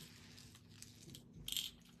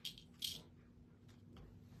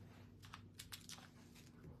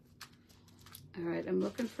 All right, I'm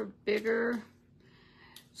looking for bigger.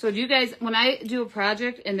 So do you guys, when I do a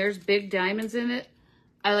project and there's big diamonds in it,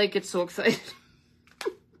 I like get so excited.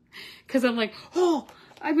 Because I'm like, oh,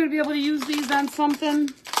 I'm going to be able to use these on something.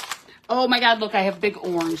 Oh my God, look, I have big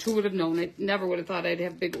orange. Who would have known? I never would have thought I'd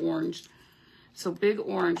have big orange. So big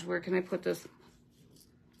orange, where can I put this?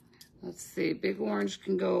 Let's see, big orange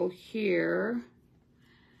can go here.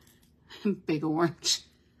 Big orange.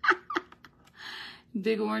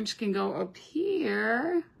 Big orange can go up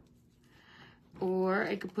here. Or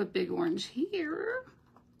I could put big orange here.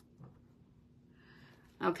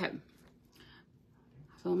 Okay.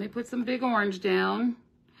 So let me put some big orange down.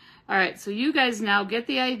 All right, so you guys now get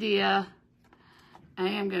the idea. I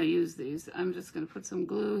am going to use these. I'm just going to put some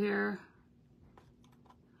glue here.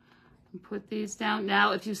 And put these down.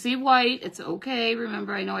 Now, if you see white, it's okay.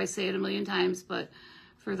 Remember, I know I say it a million times, but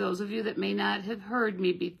for those of you that may not have heard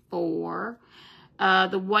me before,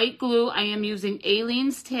 the white glue, I am using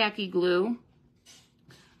Aleene's Tacky Glue.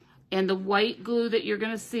 And the white glue that you're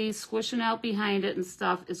going to see squishing out behind it and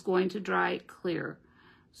stuff is going to dry clear.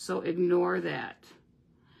 So ignore that.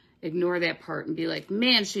 Ignore that part and be like,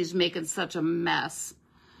 man, she's making such a mess.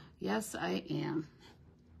 Yes, I am.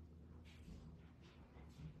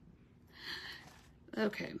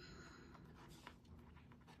 Okay.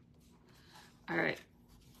 All right.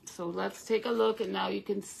 So let's take a look, and now you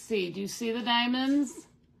can see. Do you see the diamonds?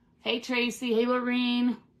 Hey, Tracy. Hey,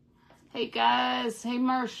 Lorene. Hey, guys. Hey,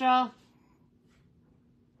 Marsha.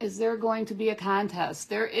 Is there going to be a contest?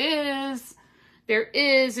 There is. There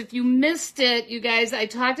is. If you missed it, you guys, I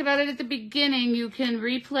talked about it at the beginning. You can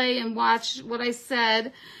replay and watch what I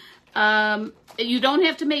said. You don't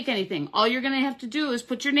have to make anything. All you're going to have to do is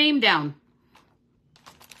put your name down.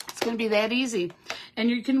 It's going to be that easy. And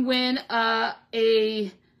you can win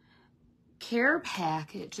a care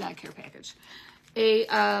package, not care package, a,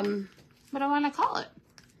 what do I want to call it?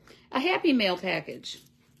 A Happy Mail package.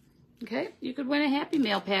 Okay? You could win a Happy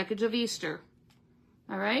Mail package of Easter.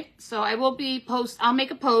 All right? So I will be I'll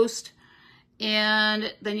make a post,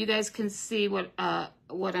 and then you guys can see what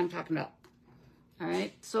I'm talking about. All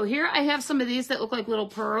right? So here I have some of these that look like little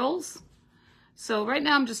pearls. So right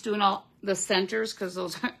now I'm just doing all the centers because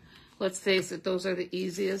those are, let's face it, those are the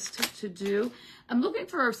easiest to do. I'm looking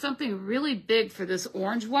for something really big for this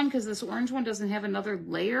orange one because this orange one doesn't have another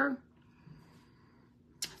layer.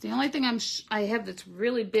 The only thing I have that's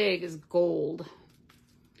really big is gold.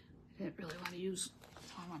 I didn't really want to use,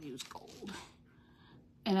 I want to use gold.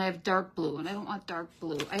 And I have dark blue, and I don't want dark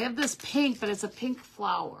blue. I have this pink, but it's a pink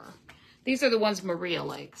flower. These are the ones Maria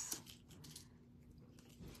likes.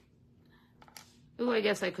 Oh, I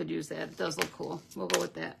guess I could use that. It does look cool. We'll go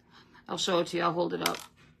with that. I'll show it to you. I'll hold it up.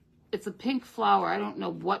 It's a pink flower. I don't know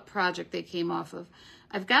what project they came off of.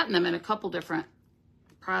 I've gotten them in a couple different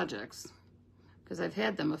projects because I've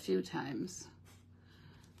had them a few times.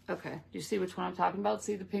 Okay. Do you see which one I'm talking about?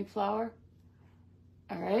 See the pink flower?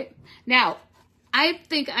 All right. Now, I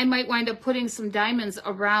think I might wind up putting some diamonds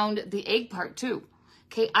around the egg part too.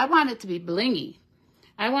 Okay. I want it to be blingy.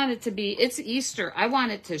 I want it to be, it's Easter. I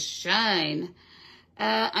want it to shine.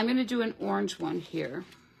 I'm going to do an orange one here.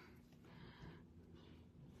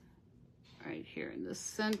 Right here in the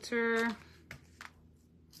center.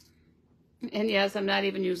 And yes, I'm not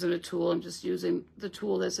even using a tool. I'm just using the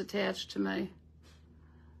tool that's attached to my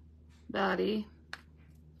body.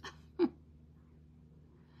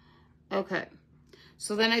 Okay.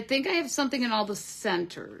 So then I think I have something in all the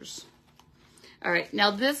centers. All right. Now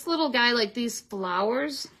this little guy, like these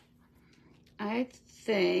flowers, I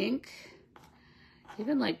think,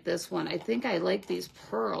 even like this one, I think I like these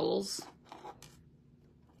pearls.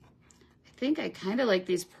 I think I kind of like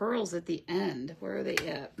these pearls at the end. Where are they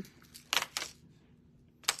at?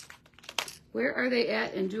 Where are they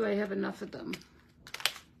at, and do I have enough of them?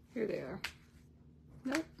 Here they are.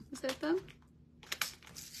 Nope. Is that them?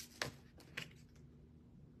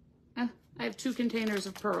 I have 2 containers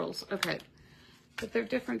of pearls. Okay. But they're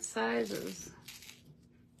different sizes.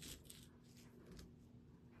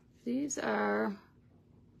 Those are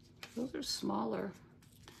smaller.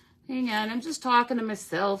 Hang on, I'm just talking to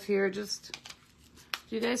myself here. Do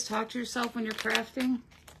you guys talk to yourself when you're crafting?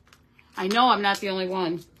 I know I'm not the only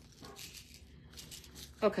one.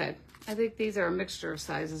 Okay, I think these are a mixture of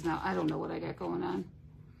sizes now. I don't know what I got going on.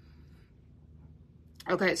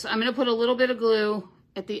 Okay, so I'm gonna put a little bit of glue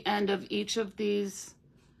at the end of each of these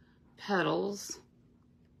petals.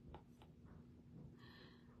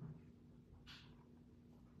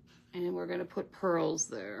 And we're gonna put pearls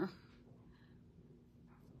there.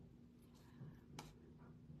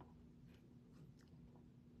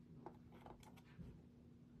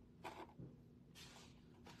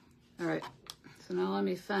 All right, so now let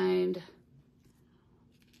me find,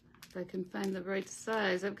 if I can find the right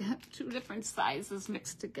size. I've got 2 different sizes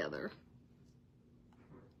mixed together.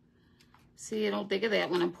 See, I don't think of that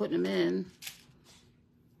when I'm putting them in.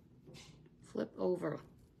 Flip over.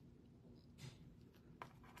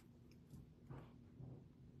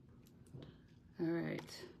 All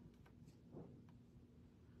right.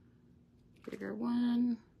 Bigger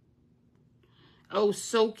one. Oh,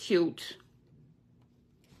 so cute.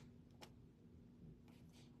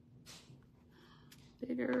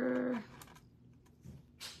 Bigger.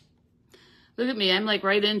 Look at me. I'm like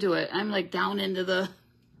right into it. I'm like down into the...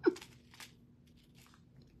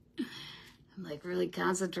 I'm like really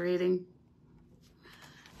concentrating.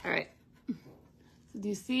 All right. So do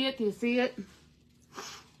you see it? Do you see it?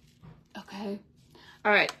 Okay.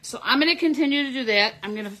 All right, so I'm going to continue to do that.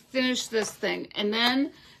 I'm going to finish this thing. And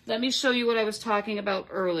then let me show you what I was talking about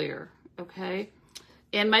earlier, okay?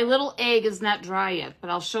 And my little egg is not dry yet, but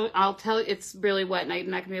I'll tell you it's really wet and I'm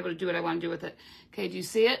not going to be able to do what I want to do with it. Okay, do you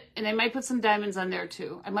see it? And I might put some diamonds on there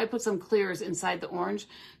too. I might put some clears inside the orange.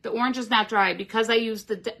 The orange is not dry because I used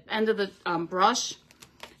the end of the brush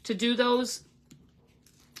to do those.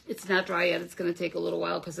 It's not dry yet. It's going to take a little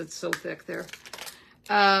while because it's so thick there.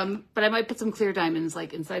 But I might put some clear diamonds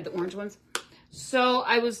like inside the orange ones. So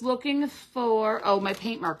I was looking for, my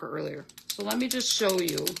paint marker earlier. So let me just show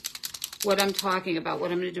you what I'm talking about,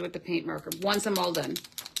 what I'm going to do with the paint marker. Once I'm all done,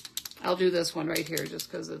 I'll do this one right here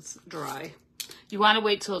just because it's dry. You want to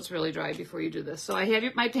wait till it's really dry before you do this. So I have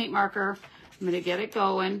my paint marker. I'm going to get it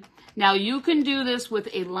going. Now you can do this with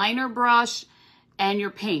a liner brush and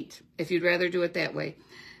your paint if you'd rather do it that way.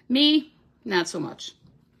 Me, not so much.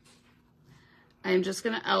 I'm just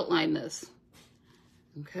going to outline this,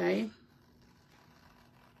 okay?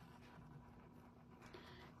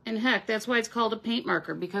 And heck, that's why it's called a paint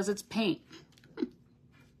marker, because it's paint.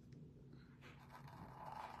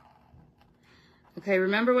 Okay,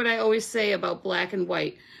 remember what I always say about black and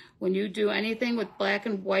white. When you do anything with black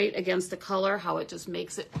and white against a color, how it just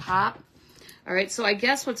makes it pop. All right, so I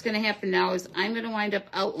guess what's going to happen now is I'm going to wind up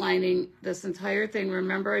outlining this entire thing.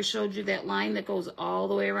 Remember I showed you that line that goes all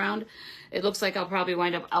the way around? It looks like I'll probably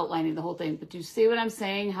wind up outlining the whole thing. But do you see what I'm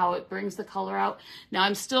saying, how it brings the color out? Now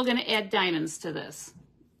I'm still going to add diamonds to this,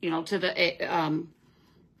 you know, to the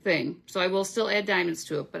thing. So I will still add diamonds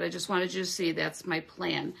to it, but I just wanted you to see that's my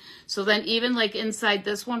plan. So then even like inside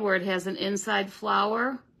this one where it has an inside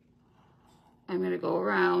flower, I'm going to go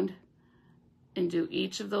around and do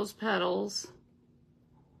each of those petals.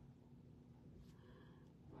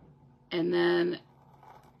 And then,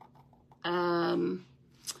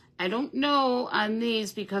 I don't know on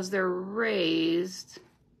these because they're raised,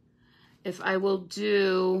 if I will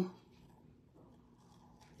do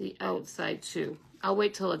the outside too. I'll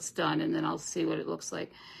wait till it's done and then I'll see what it looks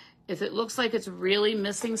like. If it looks like it's really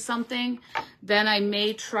missing something, then I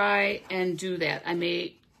may try and do that. I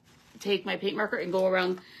may take my paint marker and go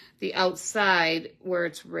around the outside where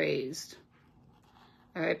it's raised.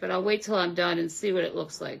 All right, but I'll wait till I'm done and see what it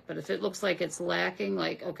looks like. But if it looks like it's lacking,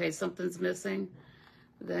 like, okay, something's missing,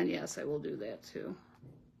 then yes, I will do that too.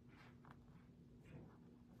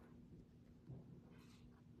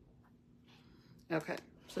 Okay,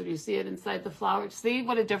 so do you see it inside the flower? See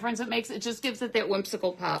what a difference it makes? It just gives it that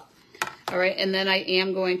whimsical pop. All right, and then I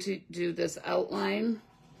am going to do this outline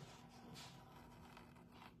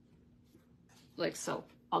like so,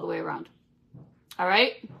 all the way around. All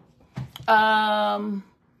right.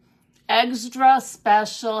 Extra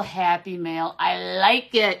special happy mail. I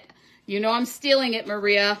like it. You know I'm stealing it,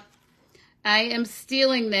 Maria. I am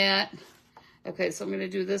stealing that. Okay, so I'm going to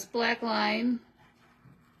do this black line.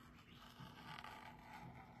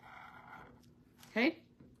 Okay.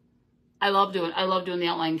 I love doing the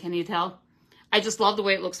outline. Can you tell? I just love the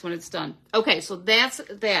way it looks when it's done. Okay, so that's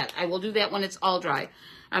that. I will do that when it's all dry.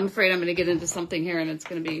 I'm afraid I'm going to get into something here and it's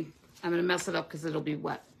going to be, I'm going to mess it up because it'll be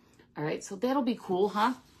wet. All right, so that'll be cool,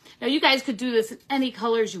 huh? Now, you guys could do this in any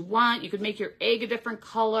colors you want. You could make your egg a different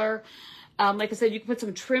color. Like I said, you can put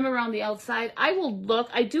some trim around the outside. I will look.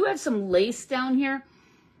 I do have some lace down here.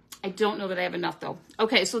 I don't know that I have enough, though.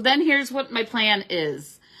 Okay, so then here's what my plan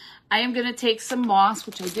is. I am going to take some moss,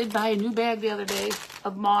 which I did buy a new bag the other day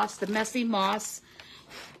of moss, the messy moss.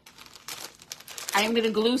 I am going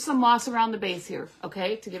to glue some moss around the base here,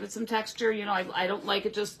 okay, to give it some texture. You know, I don't like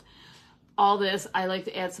it just all this. I like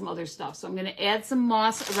to add some other stuff. So I'm going to add some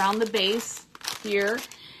moss around the base here.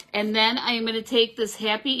 And then I am going to take this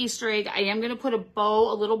Happy Easter egg. I am going to put a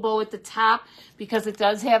little bow at the top because it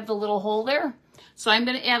does have the little hole there. So I'm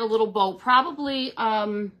going to add a little bow, probably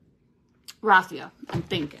raffia, I'm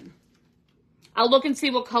thinking. I'll look and see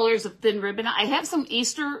what colors of thin ribbon. I have some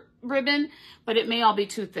Easter ribbon, but it may all be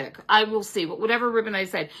too thick. I will see, but whatever ribbon I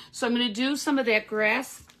said. So I'm going to do some of that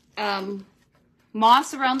grass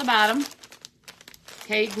moss around the bottom.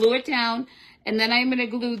 Okay, glue it down. And then I'm going to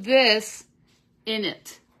glue this in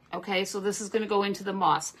it. Okay, so this is going to go into the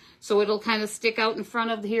moss. So it'll kind of stick out in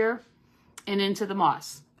front of here and into the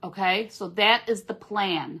moss. Okay, so that is the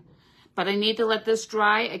plan. But I need to let this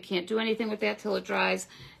dry. I can't do anything with that till it dries.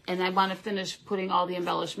 And I want to finish putting all the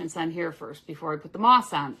embellishments on here first before I put the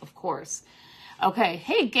moss on, of course. Okay,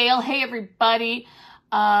 hey Gail, hey everybody.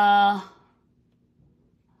 Oh,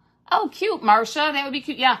 cute, Marsha, that would be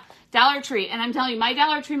cute. Yeah, Dollar Tree. And I'm telling you, my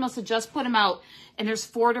Dollar Tree must have just put them out. And there's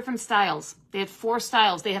 4 different styles. They had 4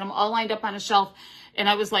 styles. They had them all lined up on a shelf. And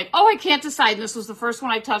I was like, oh, I can't decide. And this was the first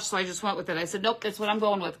one I touched, so I just went with it. I said, nope, that's what I'm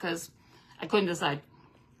going with because I couldn't decide.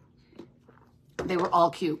 They were all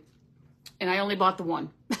cute. And I only bought the one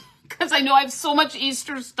because I know I have so much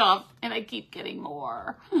Easter stuff and I keep getting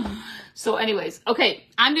more. So anyways, okay,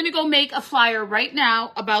 I'm going to go make a flyer right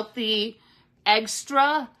now about the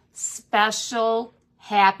extra special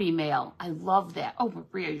Happy Mail. I love that. Oh,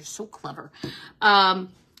 Maria, you're so clever.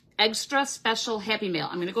 Extra special Happy Mail.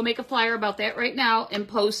 I'm going to go make a flyer about that right now and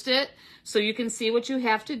post it so you can see what you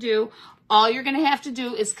have to do. All you're going to have to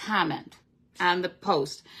do is comment on the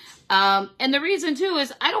post. And the reason too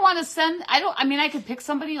is I don't want to send, I mean, I could pick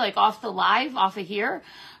somebody like off the live, off of here,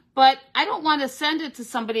 but I don't want to send it to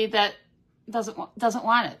somebody that doesn't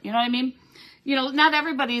want it. You know what I mean? You know, not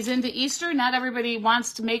everybody's into Easter. Not everybody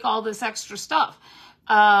wants to make all this extra stuff.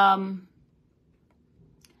 Happy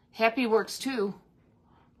works too.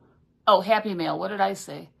 Oh, Happy Mail. What did I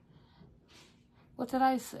say? What did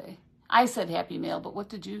I say? I said Happy Mail, but what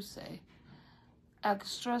did you say?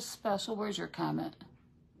 Extra special. Where's your comment?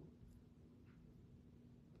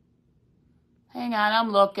 Hang on,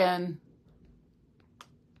 I'm looking.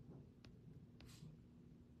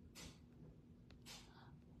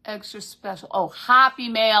 Extra special. Oh, Happy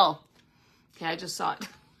Mail. Okay, I just saw it.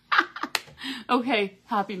 Okay,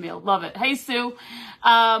 Happy Mail. Love it. Hey, Sue.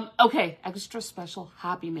 Okay, extra special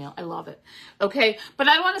Happy Mail. I love it. Okay, but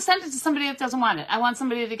I want to send it to somebody that doesn't want it. I want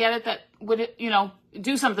somebody to get it that would, you know,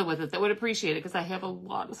 do something with it, that would appreciate it, because I have a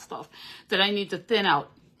lot of stuff that I need to thin out.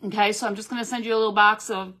 Okay, so I'm just going to send you a little box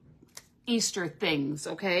of Easter things,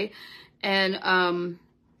 okay? And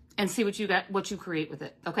see what you got, what you create with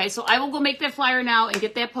it. Okay, so I will go make that flyer now and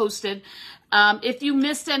get that posted. If you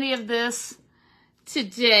missed any of this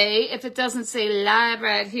today, if it doesn't say live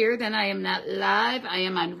right here, then I am not live. I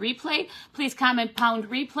am on replay. Please comment pound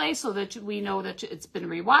replay so that we know that it's been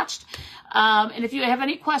rewatched. And if you have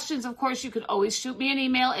any questions, of course, you could always shoot me an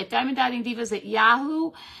email at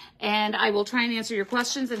diamond.divas@yahoo, and I will try and answer your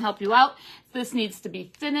questions and help you out. This needs to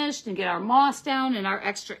be finished and get our moss down and our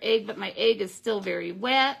extra egg, but my egg is still very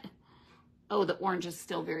wet. Oh, the orange is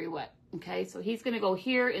still very wet. Okay, so he's going to go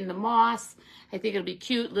here in the moss. I think it'll be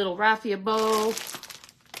cute, little raffia bow.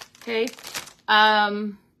 Okay.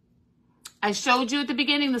 I showed you at the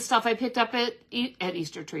beginning the stuff I picked up at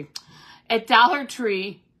Easter Tree, at Dollar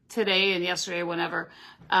Tree today and yesterday, whenever.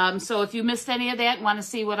 So if you missed any of that and want to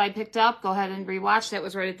see what I picked up, go ahead and rewatch. That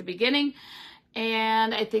was right at the beginning.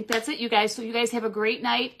 And I think that's it, you guys. So you guys have a great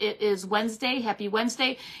night. It is Wednesday. Happy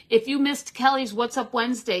Wednesday. If you missed Kelly's What's Up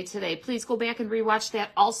Wednesday today, please go back and rewatch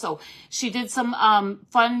that also. She did some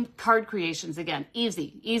fun card creations again.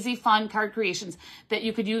 Easy, fun card creations that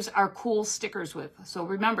you could use our cool stickers with. So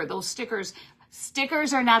remember, those stickers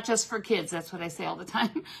are not just for kids. That's what I say all the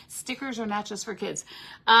time. Stickers are not just for kids.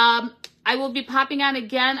 I will be popping on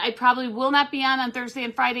again. I probably will not be on Thursday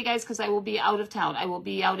and Friday, guys, because I will be out of town. I will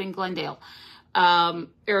be out in Glendale,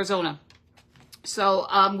 Arizona. So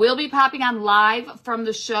we'll be popping on live from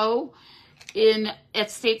the show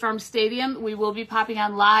at State Farm Stadium. We will be popping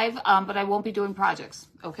on live, but I won't be doing projects,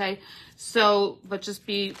 okay? So, but just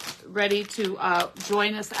be ready to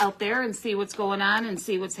join us out there and see what's going on and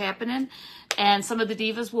see what's happening. And some of the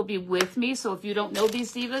divas will be with me. So if you don't know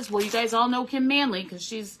these divas, well, you guys all know Kim Manley because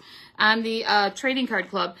she's on the Trading Card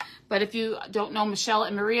Club. But if you don't know Michelle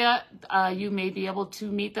and Maria, you may be able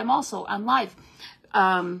to meet them also on live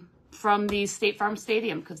from the State Farm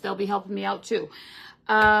Stadium because they'll be helping me out too.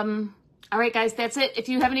 All right, guys, that's it. If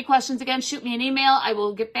you have any questions, again, shoot me an email. I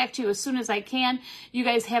will get back to you as soon as I can. You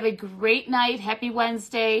guys have a great night. Happy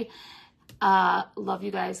Wednesday. Love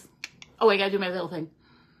you guys. Oh, I got to do my little thing.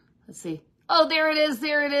 Let's see. Oh, there it is.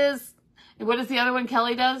 There it is. And what is the other one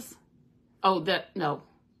Kelly does? Oh, no.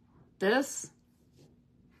 This?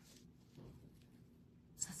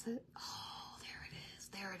 Is this it? Oh, there it is.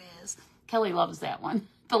 There it is. Kelly loves that one.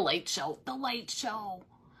 The Late Show. The Late Show.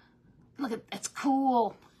 Look at, it's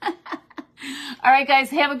cool. All right, guys,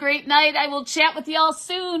 have a great night. I will chat with y'all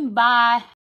soon. Bye.